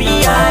for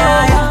me.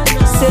 Yeah.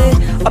 Say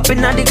up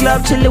in the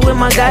club, chillin' with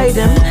my guy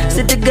them.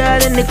 See the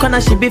girl in the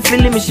corner, she be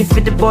feeling me. She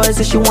fit the boys,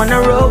 so she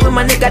wanna roll with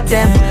my nigga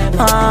them.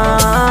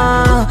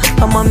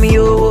 I'm on me,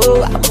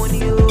 oh, I'm on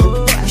you.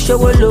 Show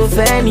a little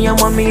fanny, I'm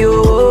on me,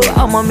 oh,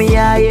 I'm on me,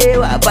 yeah.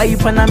 I buy you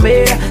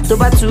Panamera, so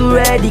but too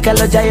ready,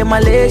 Kaloja in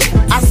Malaysia.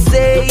 I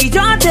say,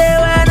 don't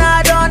tell when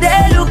I don't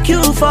they look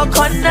you for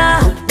corner.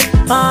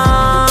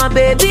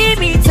 Baby,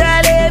 me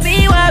telling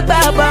me what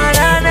about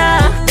banana.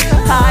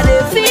 How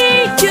they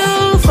feed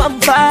you from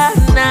far,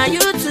 now you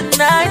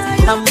tonight,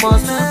 I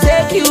must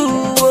take you,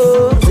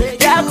 oh.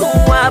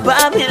 Yakumwa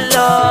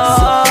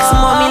Babylon.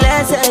 Small me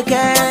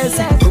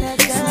lẹ́sẹ̀kẹsẹ̀,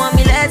 small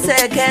me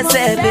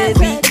lẹ́sẹ̀kẹsẹ̀,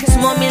 baby.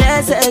 Small me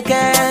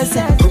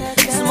lẹ́sẹ̀kẹsẹ̀,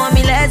 small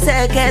me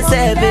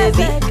lẹ́sẹ̀kẹsẹ̀,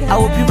 baby. I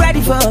will be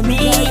ready for me.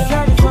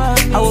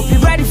 I will be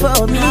ready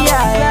for me.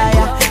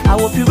 Yeah. I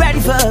will be ready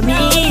for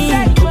me.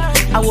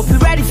 I will be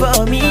ready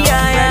for me.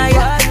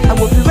 Yeah. I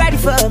will be ready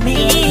for me.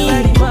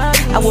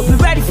 I will be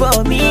ready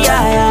for me.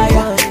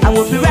 Yeah. I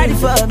will be ready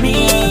for me.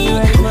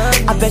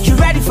 I bet you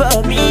ready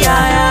for me.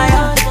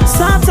 Yeah.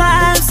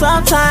 Sometimes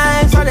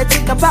all I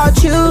think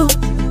about you.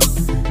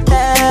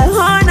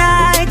 All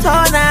night,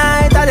 all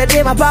I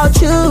dream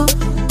about you.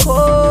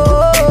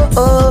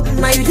 Oh,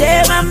 now you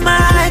take my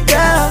mind,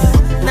 girl.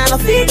 Now I'm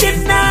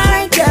feeling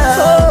night,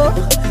 girl.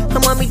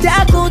 Come on me down.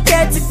 could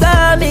get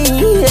to me.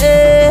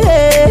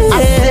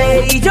 I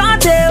say,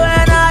 don't tell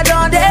when I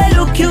don't they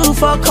look you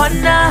for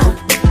corner.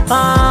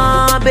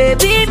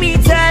 Baby, me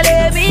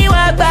telling me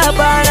what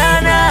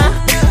banana.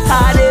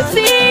 I dey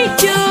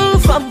feed you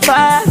from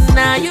far.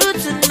 Now you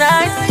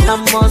tonight, I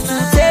must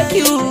take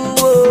you.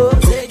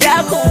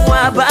 Ya con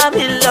wa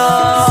mi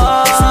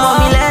love.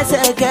 Mommy, let's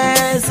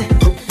kiss.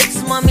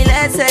 Mommy,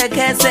 let's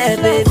kiss,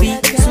 baby.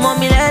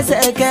 Mommy, let's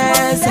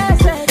kiss.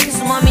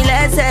 Mommy,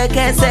 let's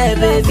kiss,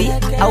 baby.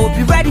 I hope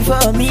you ready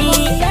for me.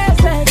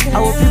 I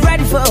hope you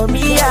ready for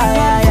me. I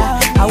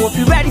hope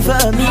you ready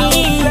for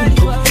me.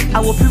 I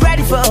hope you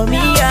ready for me.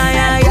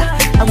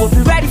 I hope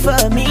you ready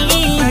for me.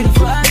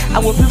 I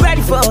hope you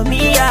ready for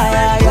me.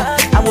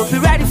 I hope you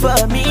ready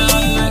for me.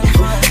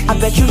 I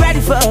bet you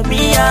ready for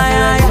me.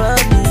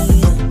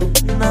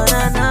 No,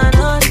 no, no,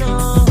 no, no.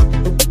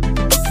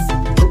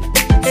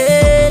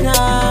 Hey, no.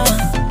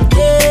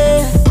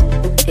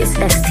 Yeah. It's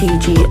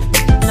STG.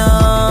 No.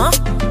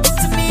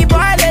 To me,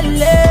 boy,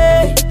 lele.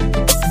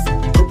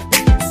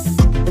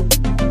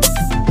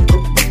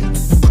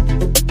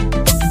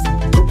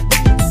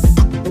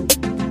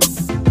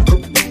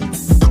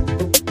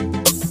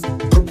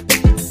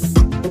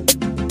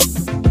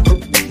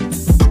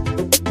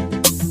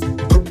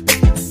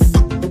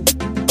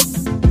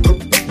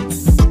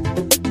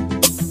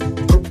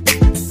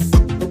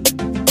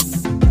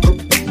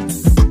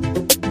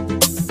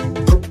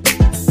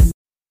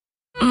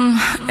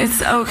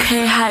 It's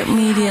okay, Hype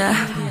Media.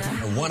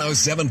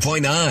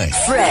 107.9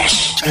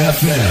 Fresh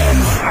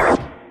FM.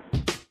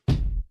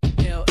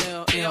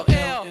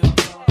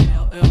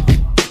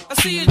 I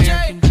see you,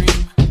 Jay.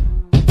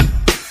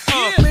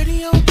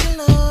 Radio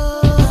killer.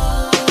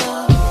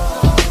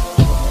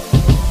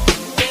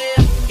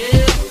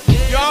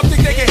 Y'all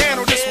think they can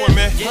handle this one,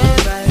 man?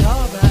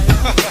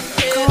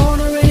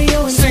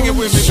 Sing it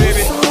with me,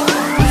 baby.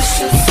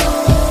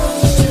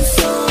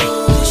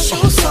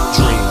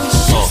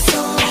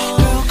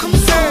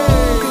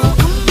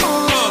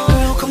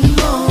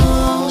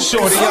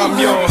 Shorty, I'm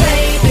your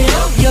baby,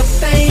 your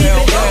baby,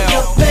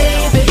 your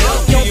baby,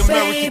 your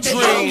American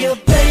dream, your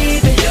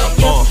baby, your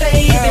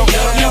baby,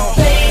 your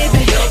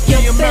baby, your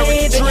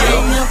baby, your baby,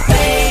 your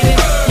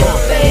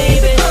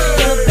baby,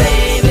 your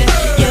baby,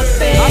 your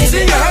baby. I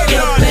see you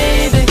hating on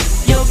it.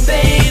 Your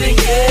baby,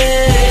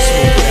 yeah.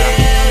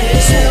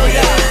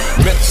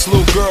 Met this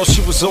little girl,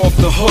 she was off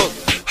the hook.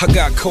 I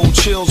got cold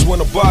chills when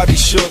her body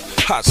shook.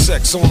 Hot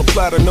sex on the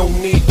platter, no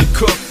need to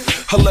cook.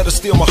 I let her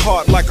steal my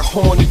heart like a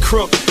horny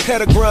crook.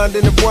 Had her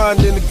grinding and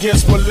grinding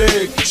against my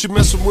leg. She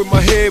messing with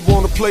my head,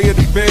 wanna play it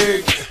in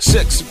bed.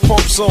 Sexy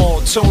pumps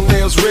on,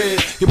 toenails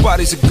red. Your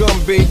body's a gun,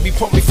 baby,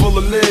 pump me full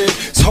of lead.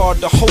 It's hard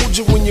to hold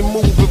you when you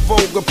move with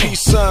vulgar.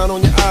 Peace sign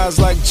on your eyes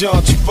like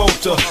John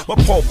Travolta. My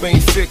pulp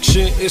ain't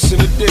fiction, it's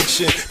an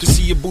addiction. To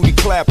see your booty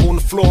clap on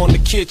the floor in the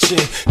kitchen.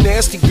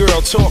 Nasty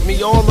girl taught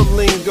me all the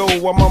lingo.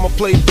 While mama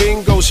play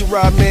bingo, she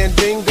ride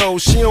mandingo.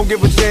 She don't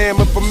give a damn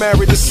if I'm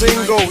married or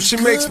single. She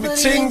makes me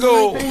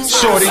tingle.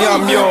 Shorty,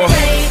 I'm your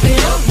baby,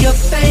 your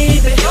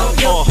baby,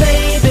 your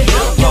baby,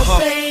 your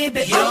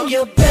baby, your baby,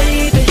 your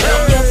baby,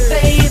 your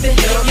baby,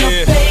 your baby,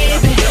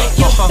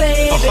 your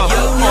baby, your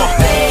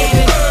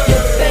baby,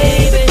 your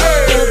baby,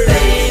 your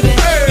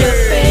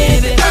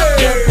baby,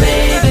 your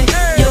baby,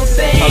 your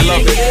baby. I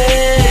love it.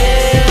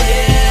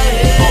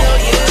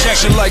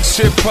 She likes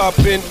hip-hop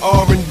and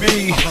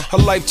R&B. Her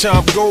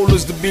lifetime goal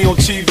is to be on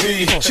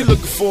TV. She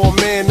looking for a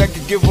man that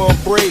could give her a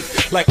break,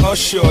 like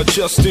Usher or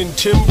Justin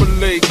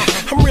Timberlake.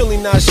 I'm really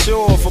not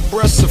sure if her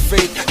breasts are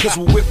fake, cause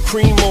with whipped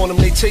cream on them,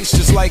 they taste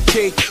just like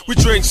cake. We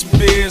drank some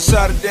beer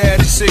inside of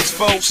Daddy's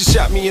 6-4. She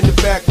shot me in the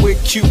back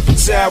with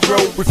Cupid's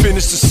arrow. We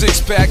finished the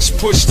six-pack, she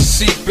pushed the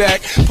seat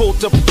back.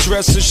 Pulled up a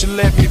dresser, she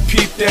let me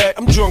peep that.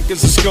 I'm drunk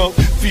as a skunk,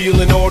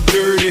 feeling all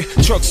dirty.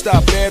 Truck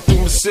stop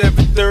bathroom at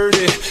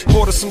 7:30.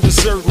 Order some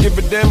dessert, give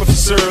a damn if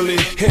it's early.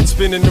 Head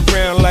spinning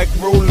around like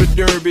roller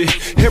derby.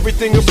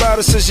 Everything about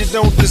her says you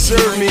don't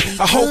deserve me.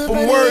 I hope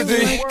I'm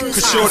worthy,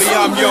 cause shorty,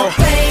 I'm your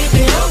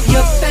baby,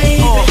 your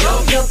baby,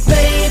 your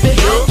baby,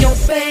 your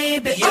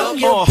baby,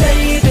 your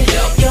baby,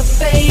 your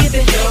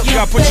baby. You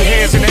gotta put your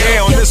hands in the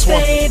air on this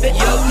one.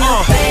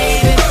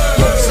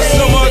 So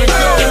somewhere to go.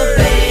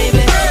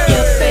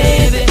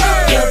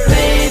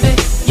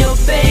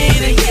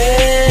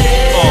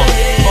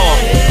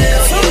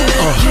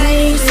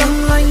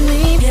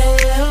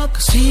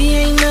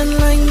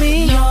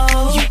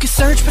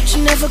 But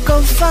you never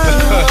gon' find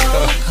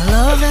a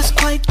love that's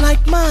quite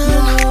like mine.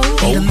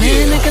 Need a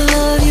man that can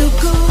love you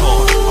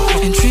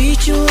good and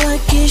treat you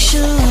like he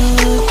should.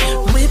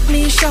 With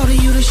me, shorty,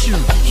 you the shoot.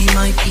 He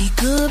might be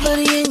good, but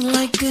he ain't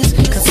like this.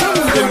 Cause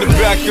I'm in the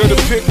back of the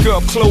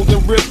pickup,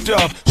 clothing ripped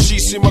up. She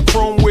see my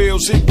chrome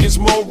wheels, it gets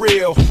more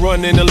real.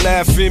 Running and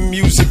laughing,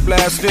 music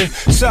blasting.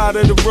 Side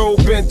of the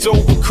road, bent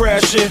over,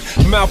 crashing.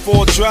 Mouth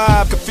all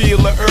dry, can feel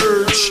the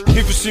urge.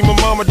 If you see my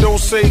mama, don't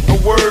say a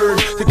word.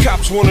 The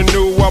cops wanna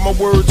know why my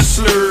words are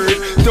slurred.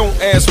 Don't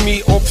ask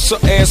me or so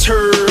ask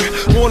her.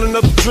 Want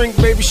another drink,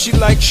 baby, she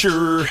like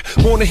sure.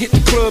 Wanna hit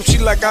the club, she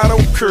like I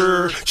don't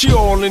care. She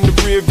all in the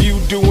rear view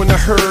doing a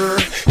her.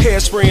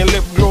 Hairspray and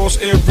lip gloss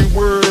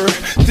everywhere.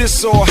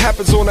 This all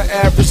happens on an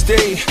average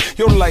day.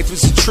 Your life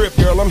is a trip,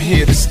 girl, I'm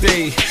here to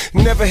stay.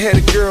 Never had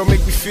a girl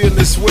make me feel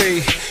this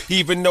way,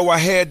 even though I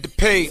had to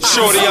pay.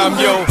 Shorty, I'm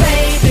your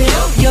baby,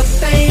 your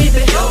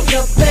baby,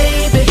 your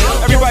baby.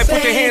 Everybody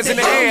put your hands in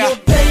the air. Your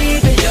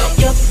baby,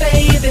 your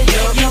baby,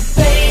 your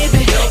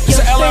baby. It's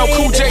an LL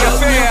Cool J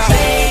affair.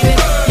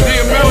 The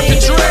American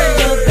dream.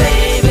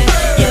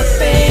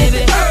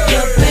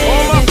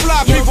 All my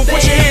fly people,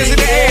 put your hands in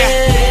the air.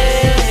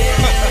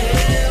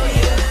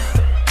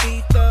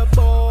 Eat the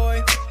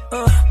boy.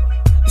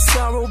 It's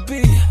R.O.B.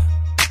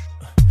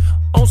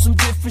 On some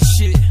different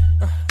shit.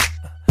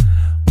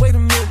 Wait a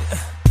minute.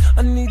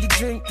 I need a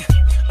drink.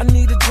 I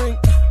need a drink.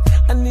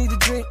 I need a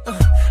drink.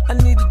 I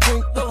need a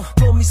drink.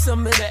 Pour me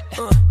some of that.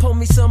 Pour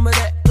me some of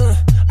that.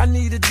 I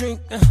need a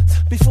drink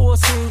before I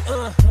sing.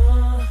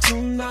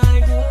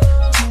 Tonight,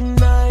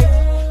 tonight,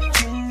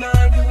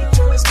 tonight.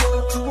 Let's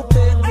go to a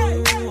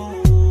bedroom.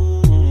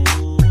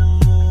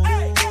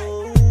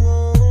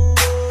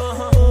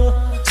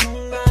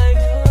 Tonight,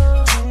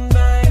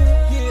 tonight,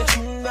 yeah,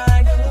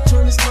 tonight.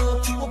 Turn this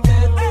club to a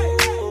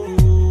bedroom.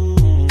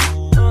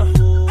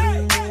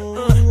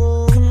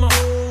 Come on.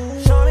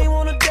 Shawty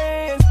wanna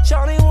dance,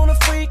 Shawty wanna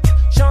freak,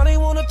 Shawty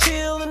wanna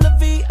chill in the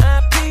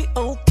VIP.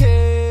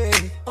 Okay,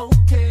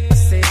 okay. I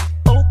said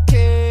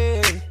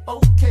okay,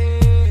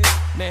 okay.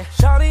 Man,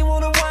 Shawty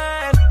wanna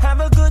wine, have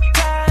a good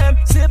time,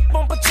 sip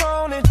on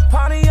Patron and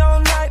party all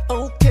night.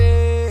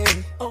 Okay,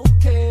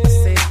 okay. I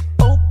said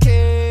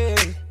okay,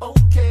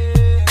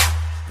 okay.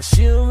 But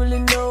she don't really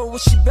know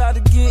what she about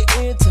to get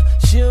into.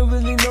 She don't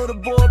really know the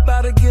boy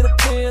about to get a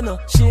pinner.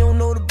 She don't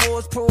know the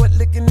boy's pro at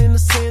licking in the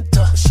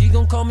center. She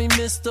gon' call me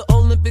Mr.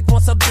 Olympic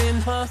once I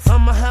been her.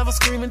 I'ma have her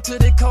screaming till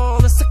they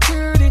call it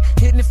security.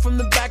 Hitting it from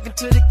the back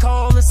until they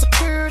call it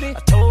security. I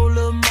told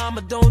her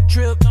mama don't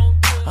trip.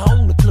 I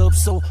own the club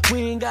so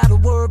we ain't gotta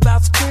worry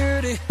about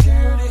security.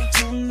 Tonight,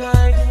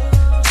 tonight,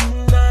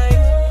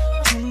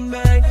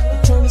 tonight. We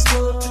turn this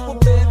club to a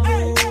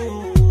bedroom.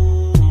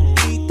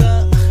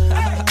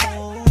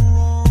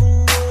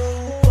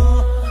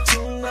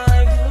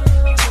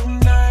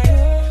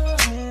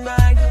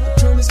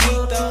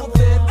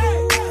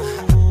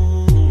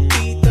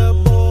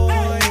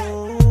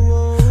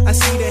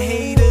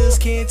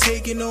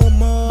 Take it no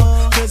more,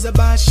 cause I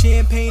buy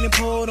champagne and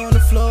pour it on the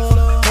floor.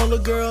 All the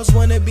girls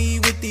wanna be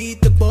with the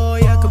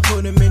boy. I could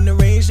put him in the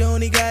range,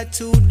 only got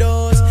 2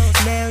 doors.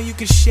 Now you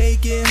can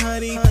shake it,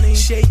 honey,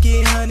 shake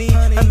it, honey.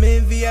 I'm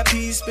in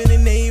VIP,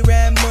 spending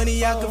A-Rap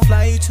money. I could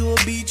fly you to a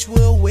beach,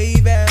 we'll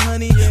wave at,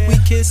 honey. We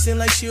kissing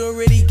like she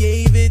already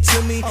gave it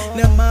to me.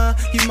 Now, ma,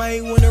 you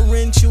might wanna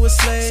rent you a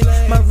sled.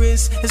 My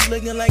wrist is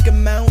looking like a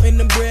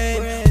mountain of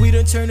bread. We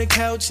done turn the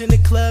couch in the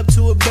club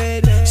to a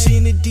bed. She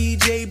in the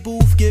DJ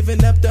booth,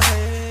 giving up the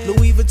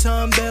Louis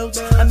Vuitton belts.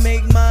 I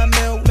make my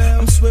melt.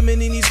 I'm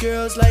swimming in these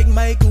girls like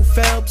Michael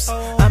Phelps.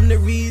 I'm the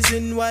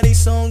reason why these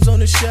songs on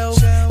the shelf.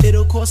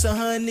 It'll cost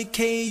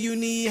 $100K, you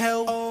need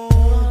help.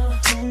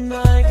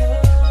 Tonight,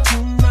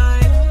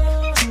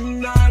 tonight,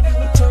 tonight.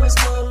 We turn this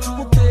club to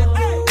a bedroom.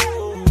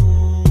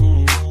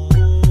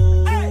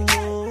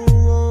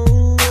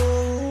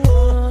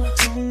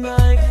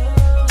 Tonight,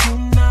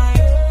 tonight,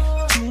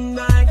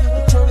 tonight.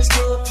 We turn this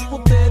club to a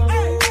bedroom.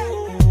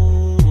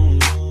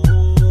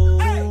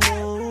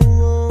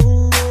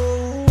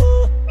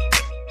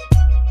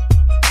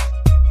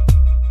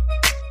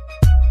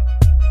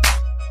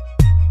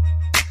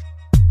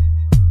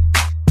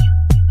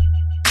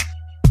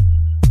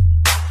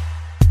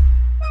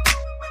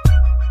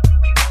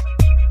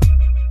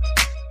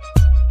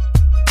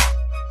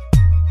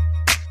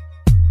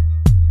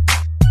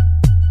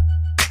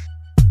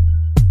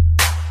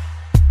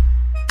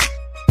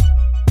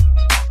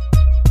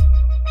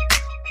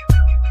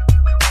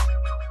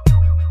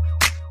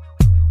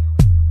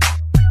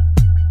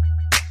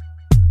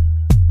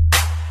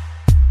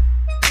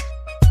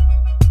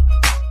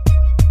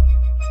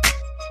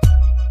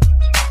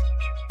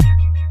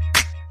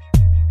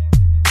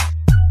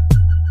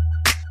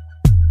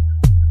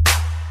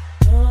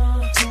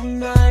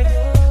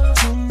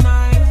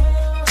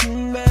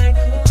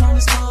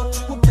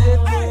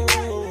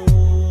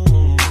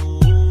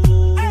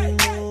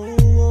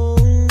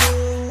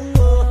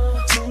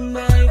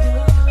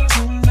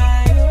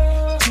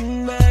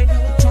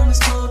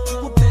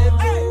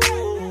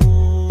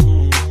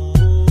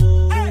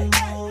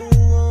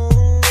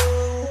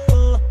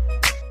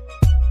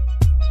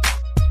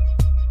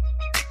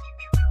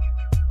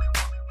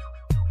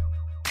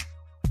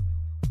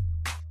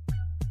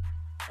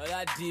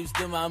 Dips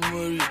to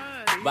Mamuru,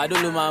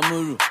 Badolo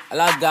Mamuru,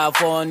 Alaga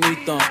for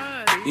Newton,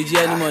 EG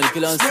Animal,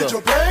 Kilonso,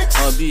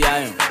 or be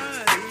iron,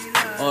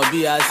 or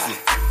be acid.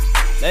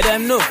 Let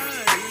them know.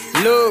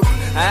 Look,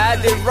 I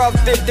had a rough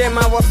day, then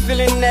I was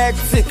feeling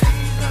hectic.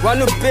 One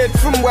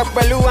bedroom work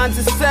below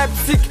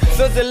antiseptic.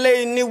 So the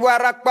lay ni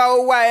warapa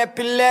owa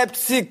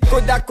epileptic.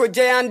 Koda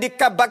koje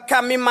handicap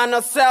baka mi mano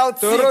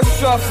Celtic. Oh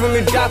sure for me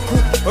daku,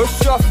 oh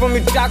sure for me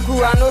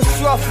daku, I no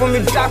sure for me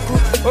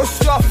daku, oh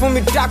sure for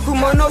me daku,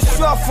 man no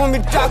sure for me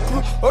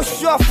daku, oh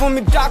sure for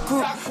me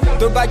daku.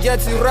 To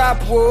budget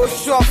rap, oh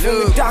sure for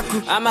me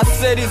daku. I'ma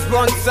say this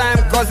one time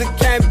cause it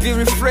can't be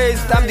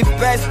rephrased. I'm the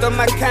best of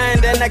my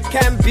kind and I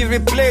can't be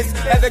replaced.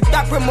 Every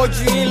daku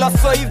emoji in lost,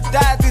 so if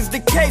that is the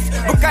case,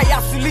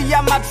 Bukayasuli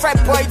I'm a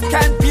trap boy, it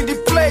can't be the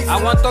place.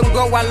 I want to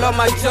go, I love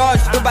my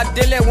judge. To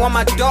badele want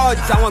my dodge.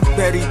 I want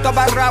berry. To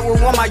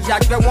barawo want my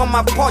yagbe, want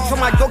my porch, want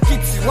my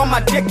dokiti, want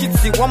my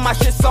dekiti, want my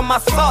shit on my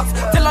socks.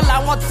 Tell all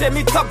I want to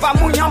me top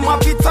amunya, my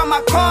beat on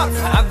my cards.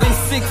 I've been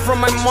sick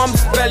from my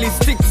mom's belly,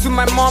 stick to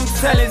my mom's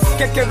telling.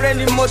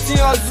 Kekereni moti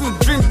ozu,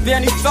 drink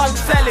beer, it's on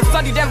selling.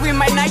 Study that with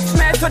my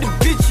nightmare, so the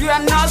bitch you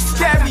are not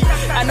scary.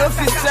 I know if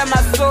you sell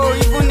my soul,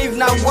 even if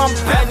not one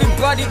penny.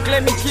 Body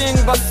claim me king,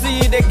 but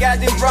see they got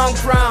the wrong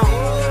crown.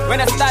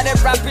 When I started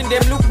rapping, they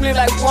look me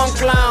like one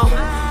clown.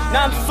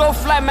 Now I'm so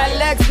fly, my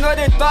legs know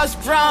they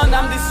touch ground.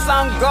 I'm the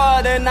sound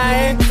god and I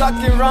ain't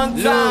talking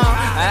run down.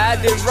 I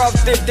had a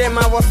rough day, damn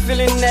I was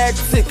feeling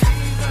hectic.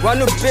 One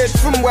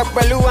bedroom where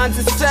pelu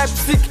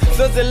antiseptic.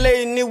 So the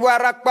lay ni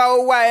warapa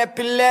owa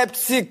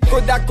epileptic.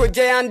 Koda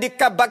koje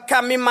handicap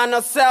baka mi mano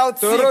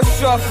Celtic. Oh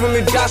sure for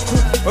me daku,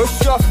 oh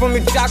sure for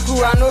me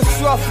daku, I no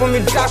sure for me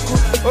daku,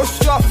 oh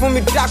sure for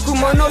me daku,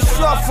 man no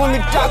sure for me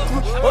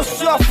daku, oh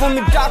sure for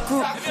me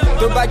daku.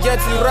 To budget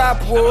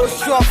rap, oh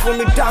sure for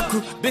me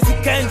daku. Busy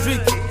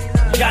Kendrick,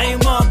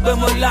 Jaima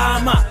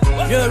Bemolama.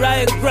 You're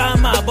right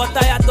grandma, but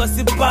I had to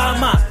see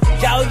Bama.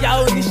 Yao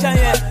yao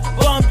nishaye,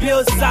 Bumpy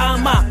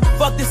Osama.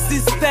 Fuck the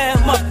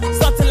system up,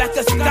 something like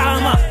a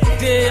scammer.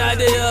 Day I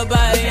am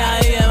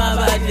a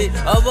body.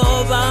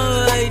 Over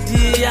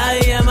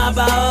I am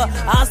about.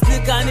 I'm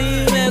still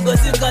can't go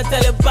see can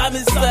tell a me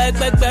so I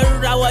expect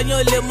Berra when you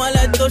live my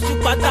let to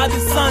shoot the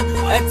sun.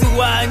 Eti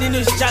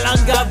in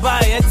Shalanga by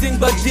anything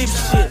but deep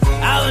shit.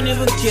 I don't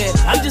even care,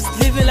 I'm just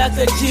living like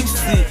a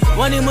gypsy.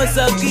 One in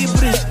myself give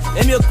rich,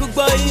 and you cook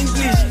boy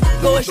English.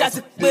 Go a shot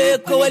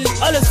go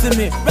all see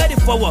me. Ready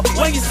for what?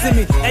 When you see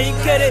me, and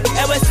you get it,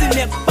 ever see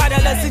me, but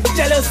I see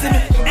jealousy me.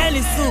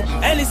 Any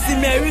see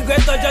me, I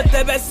regret or just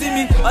ever see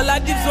me. All I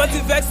did was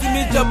to vex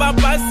me, job and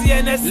pass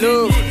and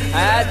look, I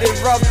had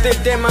a rough day,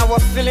 damn I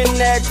was feeling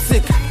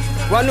hectic.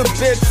 One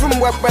bedroom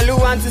where pelu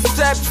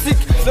antiseptic.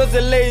 So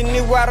the lay ni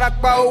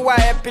warapa owa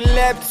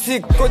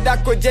epileptic. Koda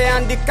koje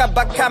handicap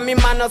baka mi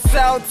mano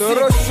Celtic.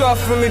 Oh sure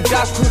for me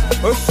daku,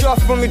 oh sure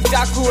for me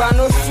daku, I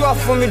no sure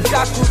for me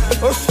daku,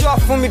 oh sure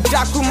for me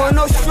daku, man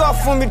no sure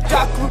for me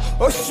daku,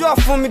 oh sure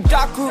for me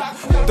daku.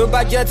 To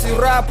budget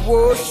rap,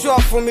 oh sure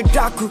for me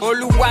daku.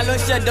 Oluwa lo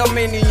shed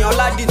dominion,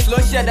 la dit lo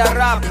shed a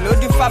rap. Lo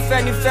di fa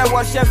fe ni fe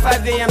wash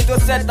 5 AM to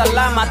set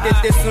alarm. A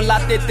tete sun la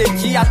tete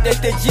G, a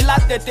tete G la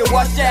tete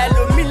wash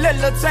hello mille.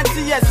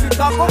 20 years, we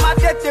don't go my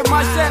tete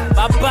mashe.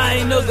 Papa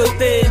ino go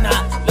tena,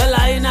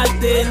 lola ina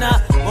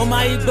tena.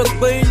 Mama igbo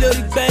gbe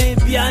lori gbe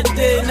bi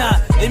antena.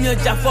 Emi o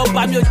ja fo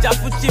ba mi o ja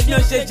fu chief mi o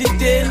se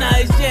jidena.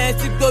 Ise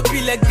ti go bi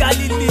le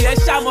Galilee, e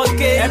sha mo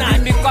kena.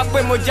 Ebi mi ko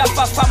pe mo ja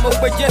fafa, mo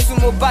pe Jesu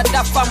mo ba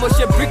dafa, mo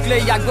se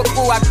bricklayer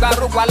gbogbo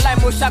agbaro walai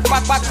mo sha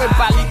papa pe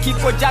baliki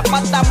ko ja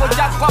pata, mo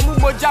ja famu,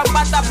 mo ja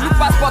pata. Blue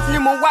passport ni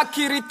mo wa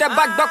kiri te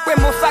ba gbo pe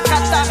mo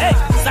fakata. Hey,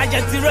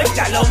 Sergeant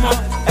Roja lomo,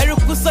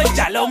 eruku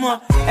soja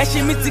lomo.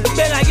 She me to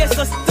bend, I guess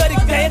so study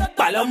playing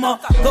Paloma.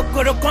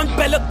 Kokoro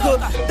Compeloko,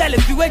 tell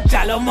if you were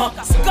Jalomo.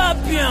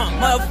 Scorpion,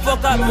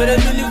 motherfucker, better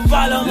really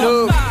follow me.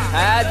 Look, I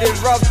had a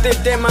rough day,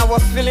 damn, I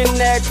was feeling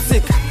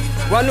hectic.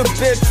 One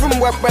bedroom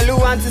where pelu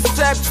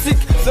antiseptic.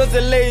 So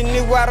the lay ni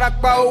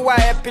warapa owa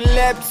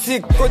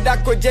epileptic. Koda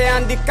koje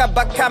handicap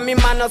baka mi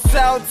mano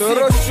Celtic.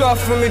 Oh sure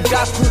for me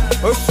daku,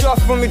 oh sure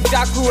for me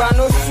daku, I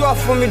no sure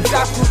for me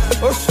daku,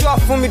 oh sure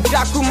for me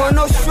daku, man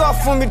no sure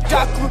for me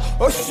daku,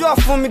 oh sure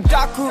for me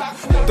daku.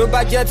 To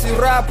budget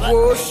rap,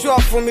 oh sure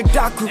for me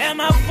daku.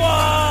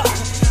 M4,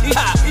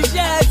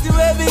 iṣẹ́ ti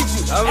wé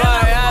bíjù.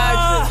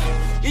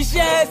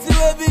 Iṣẹ́ ti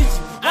wé bíjù.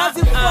 Wọ́n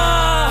ti fọ́.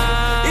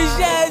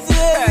 Iṣẹ́ ti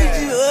wé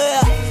bíjù.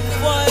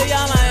 Boy,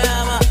 yama.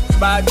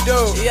 Bado.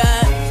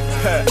 Yeah.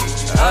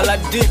 All I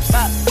dips.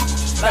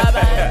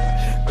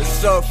 Bye.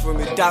 What's up for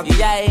me, daku?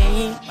 Ìyá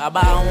ẹ̀yìn,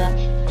 bàbá wọn.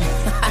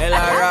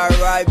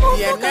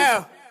 LRRIPNL.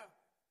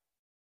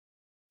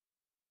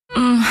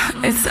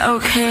 It's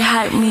okay,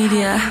 hype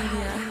media.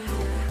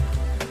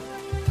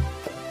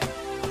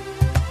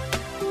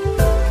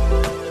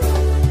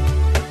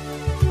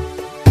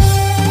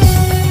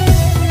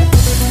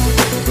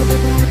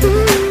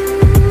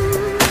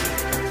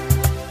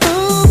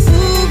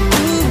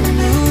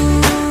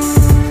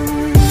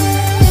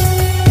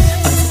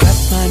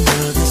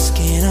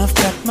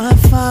 My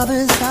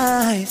father's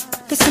eyes,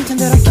 there's something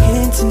that I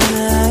can't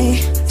deny.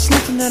 It's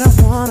nothing that I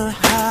wanna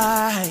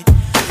hide.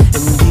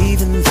 And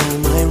even though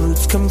my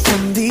roots come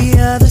from the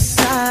other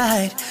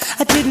side,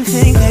 I didn't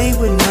think they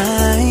would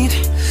mind,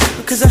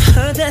 because I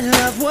heard that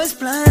love was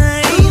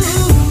blind.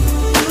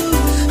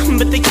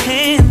 But they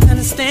can't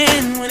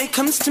understand when it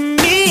comes to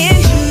me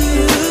and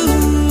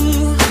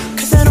you,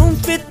 'cause I don't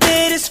fit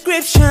their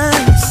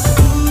descriptions.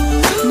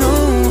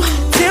 No,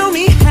 tell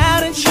me how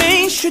to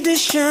change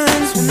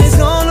traditions when there's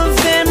all of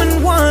them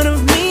and one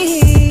of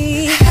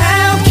me.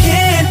 How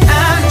can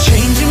I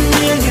change a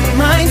million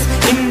minds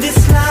in this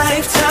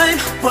lifetime?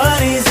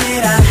 What is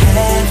it I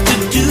have to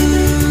do?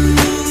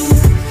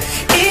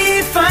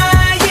 If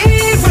I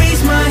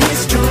erase my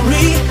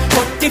history,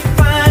 what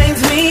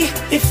defines me?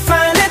 If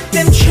I let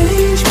them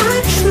change my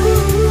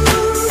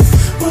truth,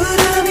 would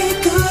I be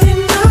good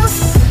enough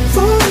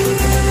for you?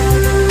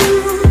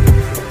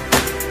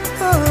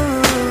 Oh,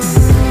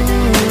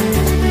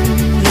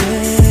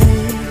 yeah.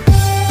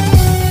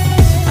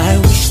 I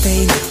wish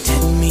they looked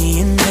at me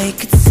and they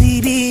could see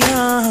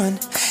beyond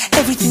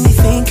everything they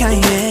think I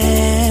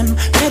am.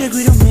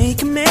 Pedigree don't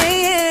make a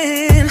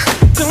man.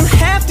 Don't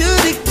have to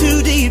dig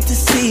too deep to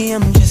see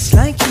I'm just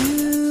like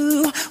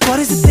you. What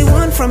is it they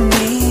want from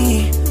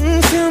me?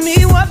 Tell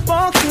me what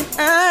more can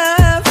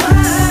I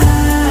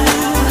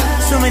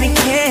find? So many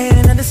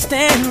can't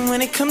understand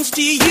when it comes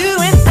to you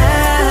and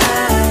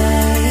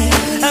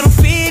I don't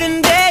fit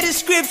in their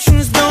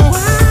descriptions, though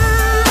I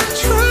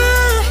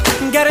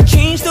try. Gotta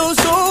change those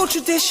old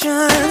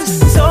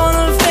traditions. It's all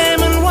of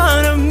them and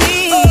one of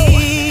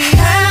me.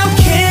 How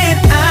can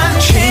I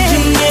change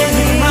a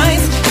million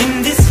minds in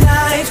this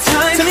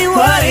lifetime? Tell me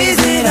what is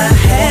it I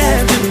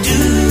have to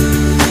do?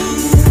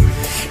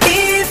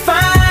 If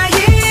I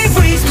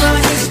erase my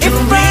history,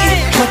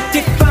 what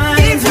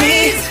defines me?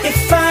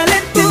 If I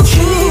let them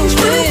change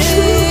my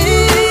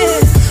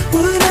truth,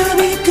 would I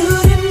be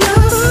good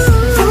enough?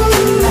 I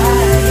can lie,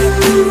 I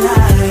can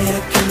lie,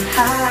 I can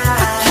hide.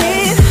 I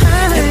can't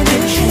hide. Let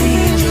them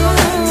change your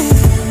mind.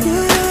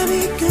 Would I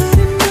be good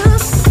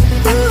enough?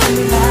 I can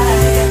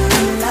lie, I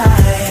can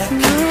lie, I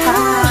can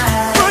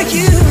hide. For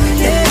you,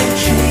 let them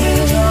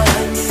change your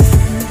mind.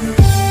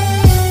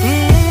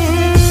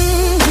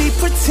 We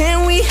pretend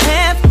we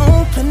have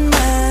open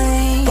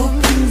mind.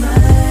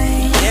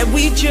 Yeah,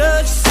 we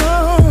judge so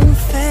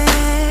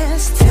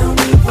fast. Tell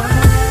me why.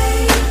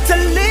 To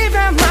live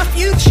out my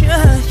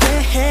future,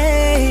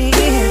 yeah.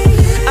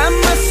 I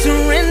must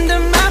surrender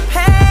my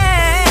past.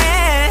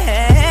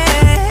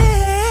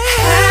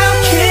 How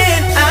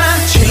can I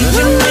change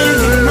a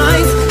million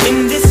minds in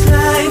this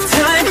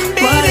lifetime?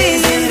 What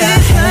is it I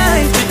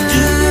have to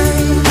do?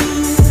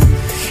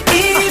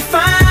 If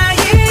I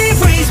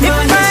erase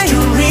my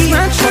history,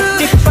 what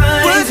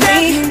defines me?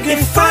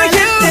 If I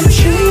let them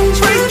change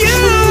my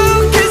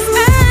truth, 'cause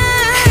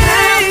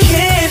how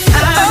can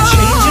I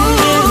change a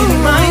million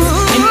minds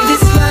in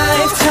this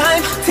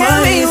lifetime?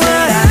 What is it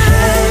I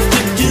have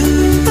to do?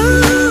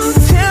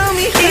 Tell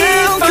me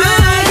if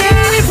I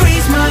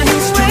erase my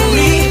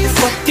history,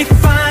 what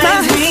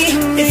defines me?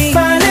 If I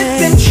let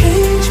them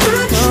change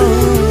my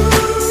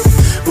truth,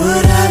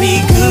 would I be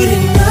good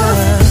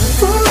enough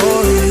for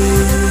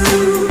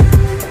you?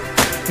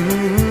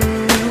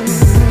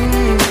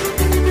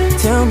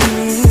 Tell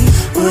me,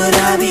 would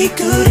I be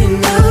good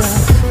enough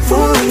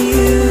for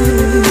you?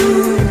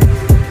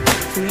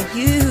 For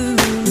you.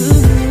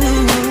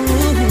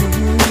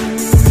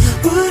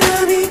 Would I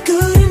be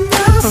good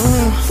enough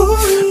for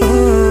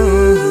you?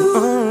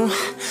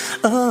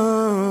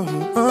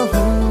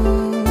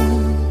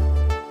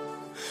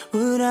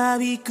 Would I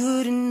be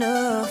good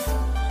enough?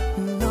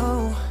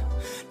 No,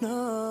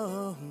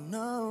 no,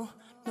 no,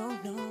 no,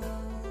 no.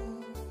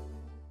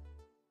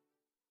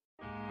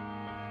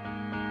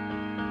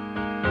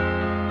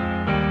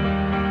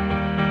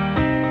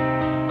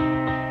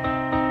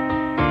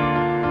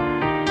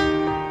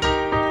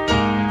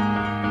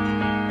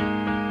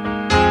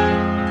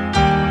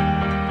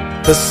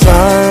 The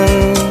sun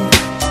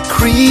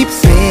creeps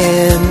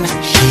in.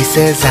 She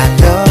says I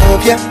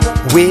love you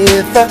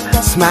with a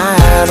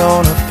smile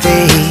on her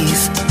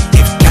face.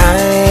 If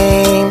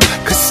time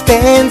could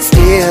stand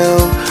still,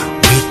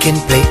 we can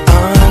play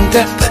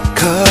under the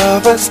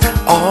covers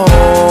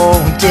all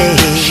day.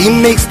 She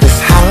makes this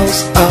house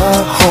a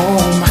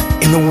home.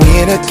 In the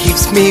winter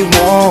keeps me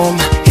warm.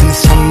 In the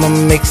summer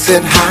makes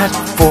it hot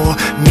for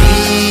me.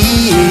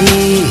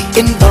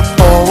 In the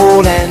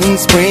fall and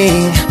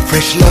spring,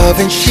 fresh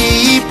loving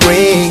she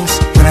brings.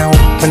 When I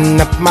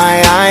open up my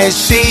eyes,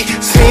 she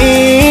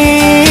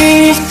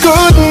sings.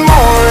 Good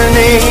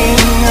morning.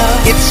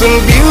 It's a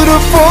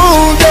beautiful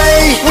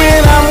day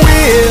when I'm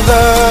with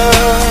her.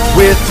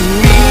 With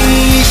me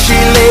she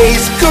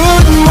lays.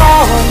 Good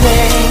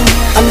morning.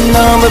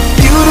 Another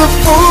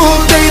beautiful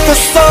day. The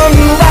sun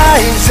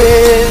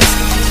rises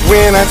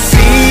when I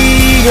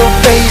see your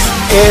face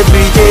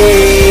every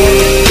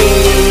day.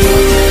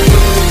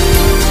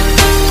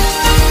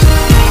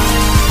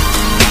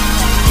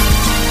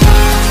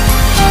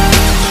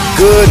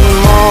 Good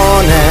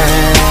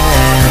morning.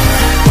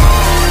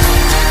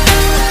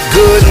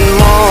 Good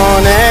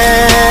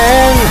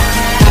morning.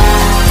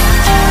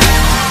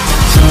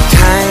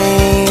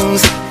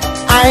 Sometimes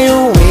I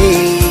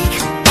awake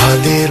a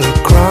little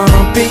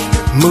grumpy,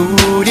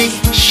 moody.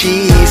 She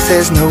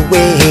says no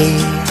way,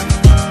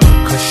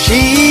 'cause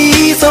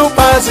she's so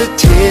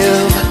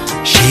positive.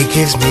 She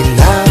gives me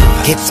love,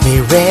 gets me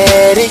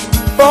ready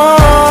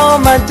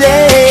for my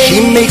day. She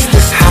makes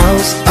this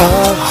house a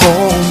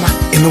home.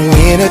 In the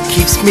winter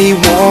keeps me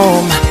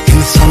warm. In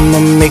the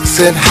summer makes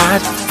it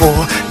hot for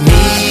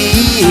me.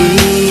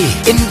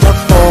 In the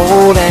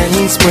fall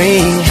and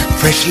spring,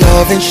 fresh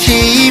love and she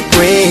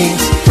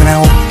brings. When I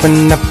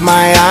open up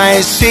my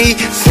eyes, she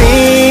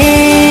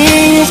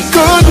sings.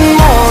 Good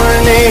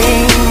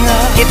morning.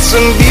 It's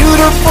a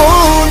beautiful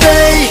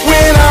day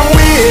when I'm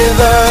with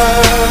her.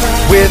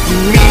 With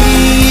me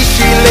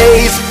she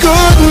lays.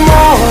 Good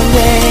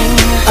morning.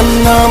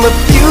 Another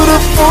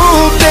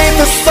beautiful day.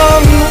 The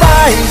sun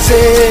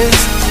rises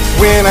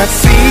when I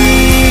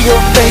see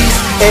your face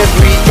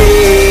every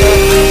day.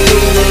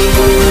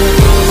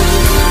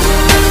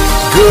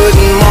 Good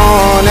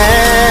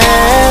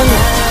morning.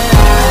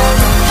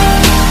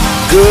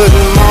 Good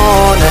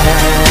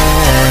morning.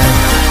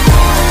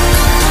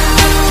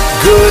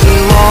 Good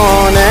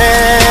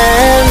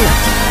morning.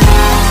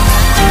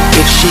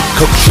 If she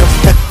cooks your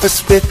breakfast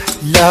with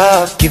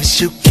love, gives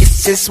you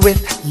kisses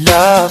with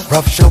love,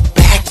 rubs your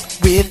back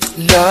with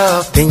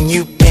love, then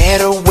you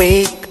better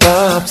wake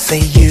up.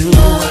 Say you.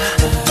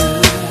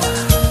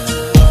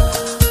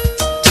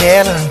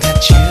 Tell her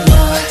that you.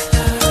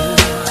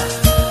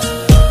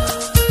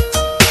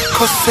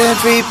 'Cause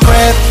every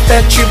breath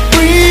that you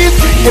breathe,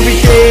 every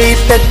day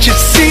that you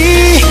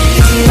see,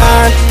 is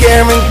not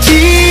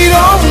guaranteed,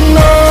 oh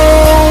no.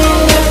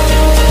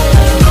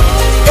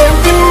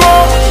 Every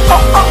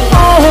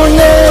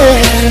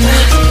morning,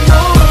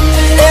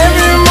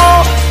 every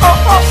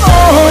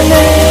morning,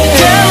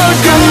 tell her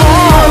good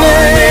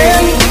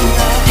morning.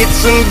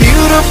 It's a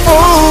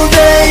beautiful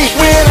day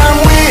when I'm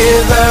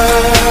with her.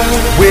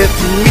 With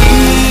me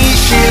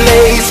she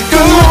lays.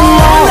 Good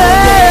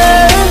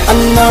morning.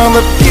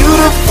 Another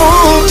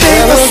beautiful day.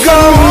 The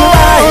sun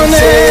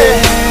rises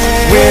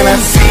when I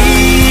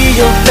see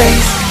your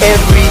face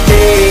every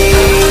day.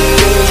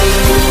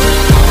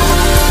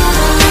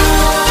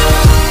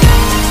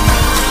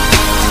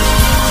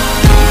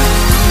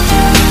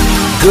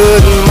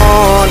 Good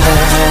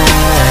morning.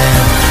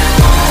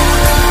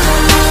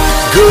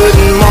 Good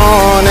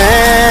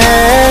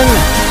morning.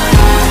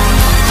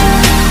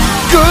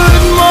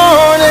 Good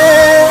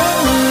morning.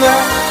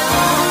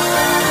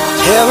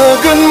 Tell her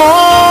good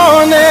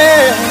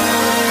morning.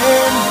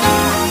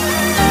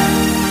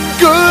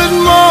 Good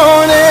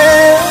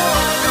morning.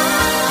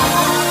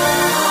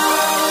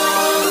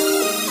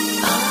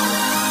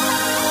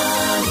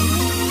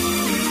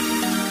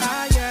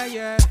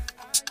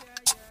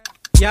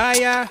 Yeah,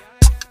 yeah.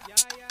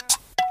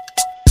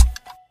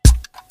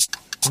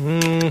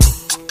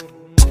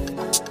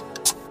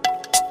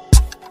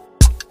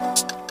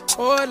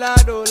 Hola,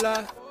 hola.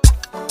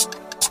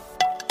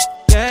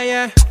 Yeah,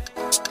 yeah.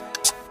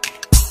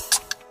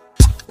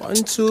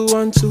 1, 2,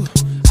 1, 2.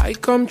 I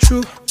come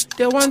true.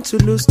 They want to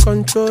lose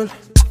control.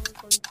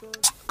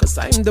 'Cause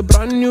I'm the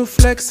brand new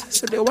flex,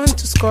 so they want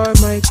to score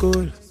my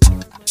goal.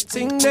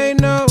 Think they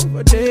know,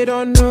 but they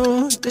don't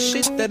know the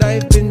shit that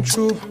I've been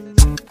through.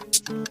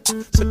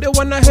 So they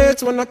wanna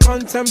hate, wanna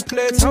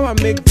contemplate how I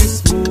make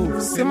this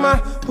move. Simmer,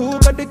 who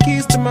got the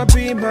keys to my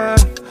beamer?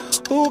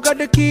 Who got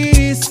the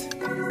keys?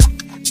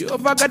 You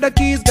over got the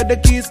keys,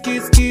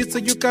 keys, so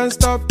you can't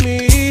stop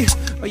me.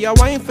 Oh, you're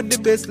wine for the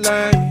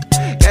baseline.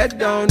 Get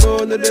down,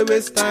 no the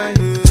waste time.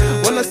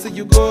 Wanna see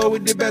you go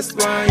with the best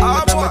wine.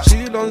 But I'ma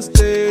chill on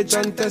stage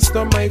and test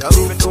on my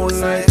microphone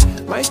like.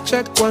 Mic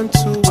check 1,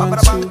 2, 1,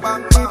 2.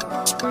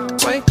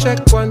 Mic check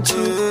 1, 2.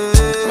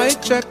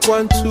 Mic check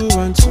 1, 2,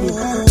 1, 2.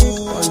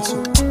 1,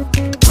 2.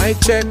 Mic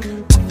check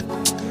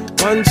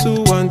 1,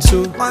 2, 1,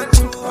 2.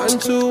 1,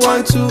 2,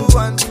 1, 2.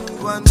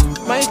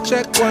 Mic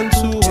check 1,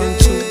 2, 1,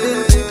 2.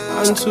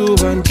 1, 2,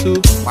 1,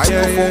 2.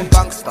 Yeah, yeah.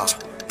 Gangster.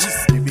 This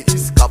baby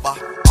is cover.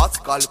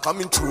 Article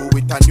coming through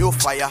with a new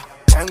fire.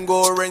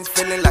 Tango rains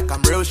feeling like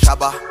I'm real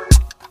Shabba.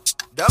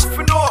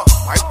 Definitely,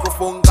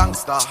 microphone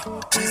gangster.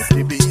 This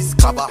baby is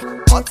cover.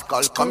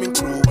 Article coming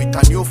through with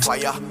a new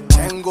fire.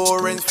 Tango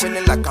rains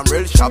feeling like I'm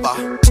real Shabba.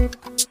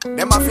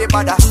 Them a feel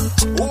bada.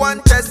 Who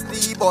want test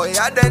the boy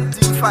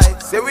identify?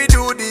 Say we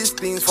do these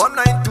things from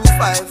 9 to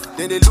 5.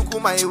 Then they look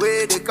my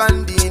way, they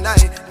can't deny.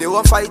 They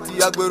won't fight the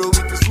Agbero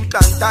with the suit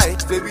and tie.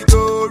 Say we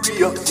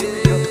glorious,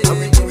 yeah. And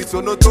we do it so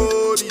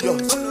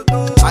notorious.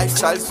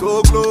 Lifestyle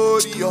so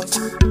glorious.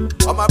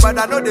 Oh my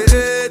brother know they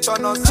hate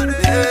on us, they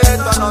hate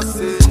on us.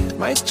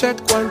 Mic check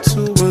 1,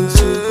 2, 1,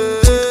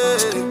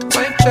 2.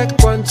 Mic check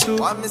 1, 2.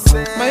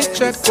 Mic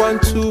check 1,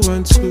 2,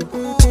 1, 2.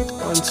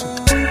 1, 2.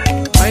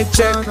 Mic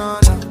check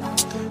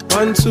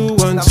 1, 2,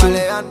 1, 2.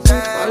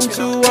 1,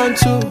 2, 1,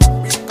 2.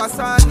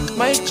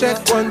 Mic check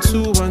 1,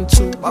 2, 1,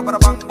 2.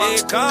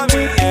 They call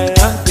me,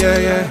 yeah,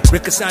 yeah.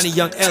 Rickasani,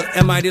 Young L,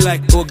 M.I.D.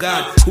 like, oh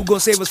God, who gon'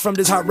 save us from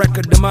this hot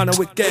record? The man of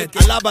wicked.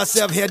 I love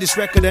ourselves, hear this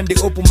record and the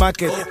open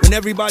market. When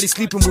everybody's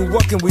sleeping, we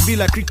walking, we be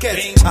like cricket.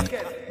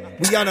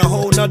 We on a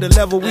whole nother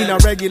level, we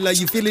not regular.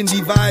 You feeling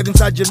the vibe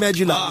inside your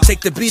medulla.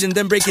 Take the beat and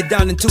then break it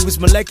down into its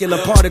molecular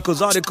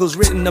particles. Articles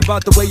written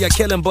about the way you're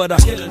killing, but I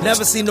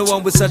never seen no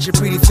one with such a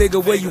pretty figure.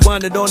 Where you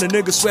want it on a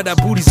nigga, swear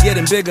that booty's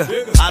getting bigger.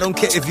 I don't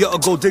care if you're a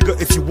gold digger.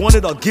 If you want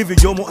it, I'll give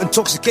it. You're more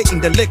intoxicating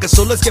than liquor,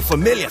 so let's get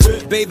familiar.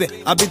 Baby,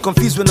 I've been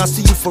confused when I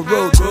see you for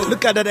road.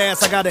 Look at that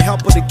ass, I gotta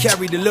help her to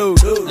carry the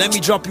load. Let me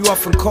drop you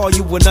off and call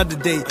you another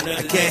day.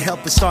 I can't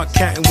help but start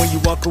counting when you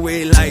walk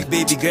away like,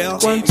 baby girl.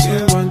 1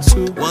 2 1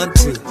 2 1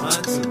 2.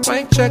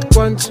 Mic check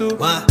 1 2.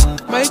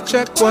 Mic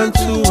check 1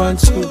 2 1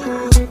 2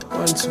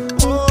 1 2.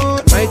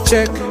 Mic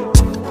check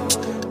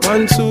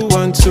 1 2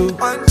 1 2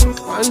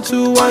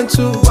 1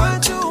 2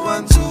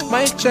 1 2.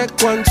 Mic check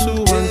 1 2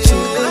 1 2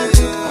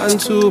 1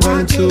 2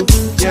 1 2.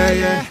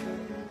 Yeah.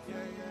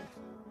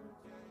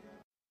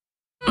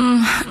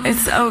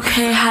 It's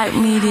okay, hype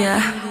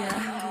media.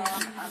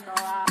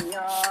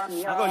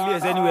 I got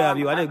layers anywhere, have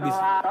you? I like this.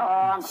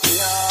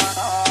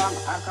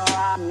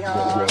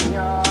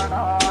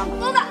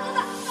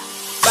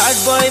 Bad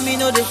boy, me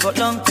know they for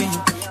long thing.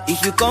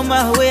 If you come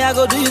my way, I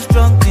go do you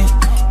strong thing.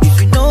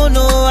 If you don't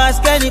know,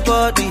 ask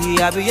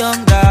anybody. I be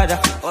young dada,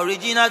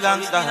 original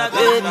gangster,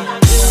 baby.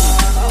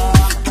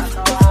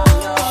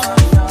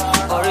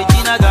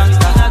 Original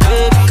gangster,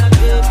 baby.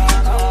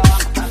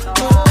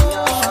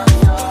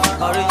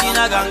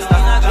 Original gangster.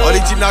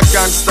 Original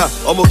gangster,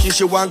 Omo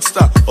Kinshe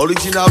Wangster.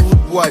 Original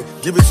rude boy,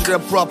 give it to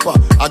them proper.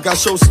 I got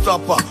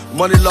showstopper,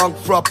 money long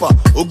proper.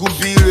 Ogu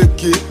bi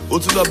reke,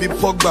 Otuno bi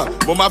Pogba.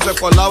 Mama fe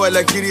kolawe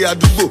le kiri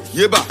adugo,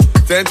 yeba.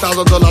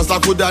 $10,000 la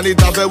kuda ni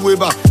tafe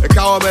weba.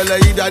 Eka omele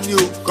ida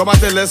new, come and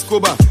tell let's go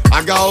back.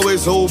 I got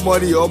always hold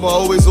money, Omo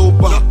always hold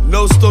back.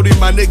 No story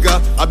my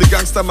nigga, I be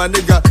gangster my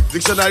nigga.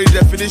 Dictionary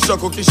definition,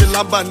 Kokishin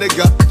lamba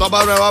nigga.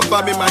 Toba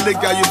rewamba me my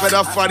nigga, you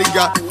better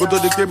fadiga. Go to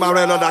the game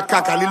around on that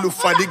kaka, lilu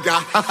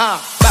fadiga.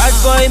 Bad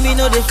boy, me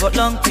know they for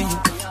long thing.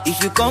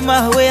 If you come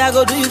my way, I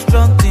go do you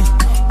strong thing.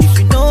 If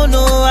you don't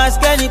know,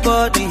 ask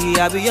anybody.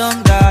 I be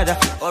young dada,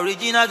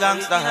 original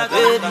gangster,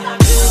 baby.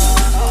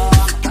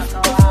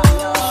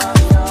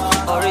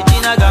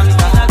 Original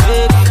gangster,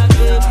 baby.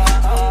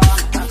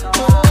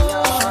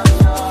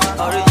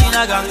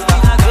 Original gangster,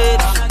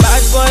 baby.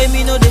 Bad boy,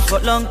 me know they for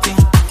long thing.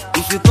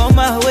 If you come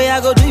my way,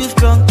 I go do you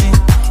strong thing.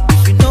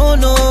 If you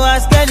don't know,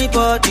 ask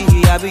anybody.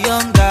 I be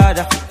young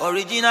dada,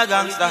 original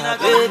gangster,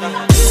 baby.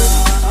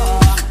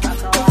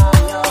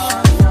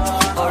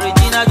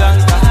 Original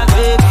gangster,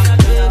 baby.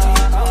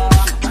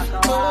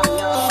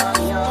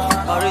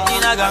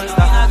 Original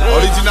gangster, baby.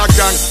 Original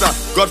gangster,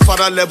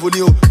 Godfather level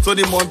new.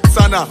 Tony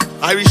Montana,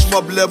 Irish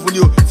mob level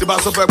new. Seba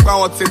sofe kwa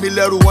want me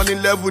leru one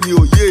in level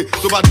new. Yeah,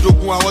 soba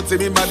doku I want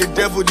me man the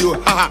devil new.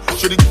 Haha,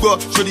 show the go,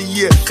 show the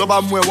year.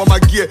 Soba mwe want my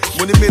gear.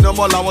 Money me no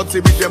more I want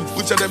me them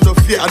butcher them no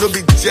fear. I don't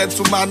be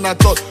gentleman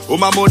at all. Oh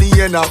my money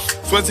here now.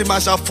 20 man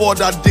shall fall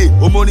that day.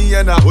 Oh money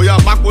here now. Oh yeah,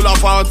 Makola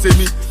found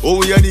me.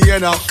 Oh yeah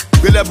now.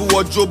 Be level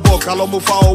what Joe Buck, I'll move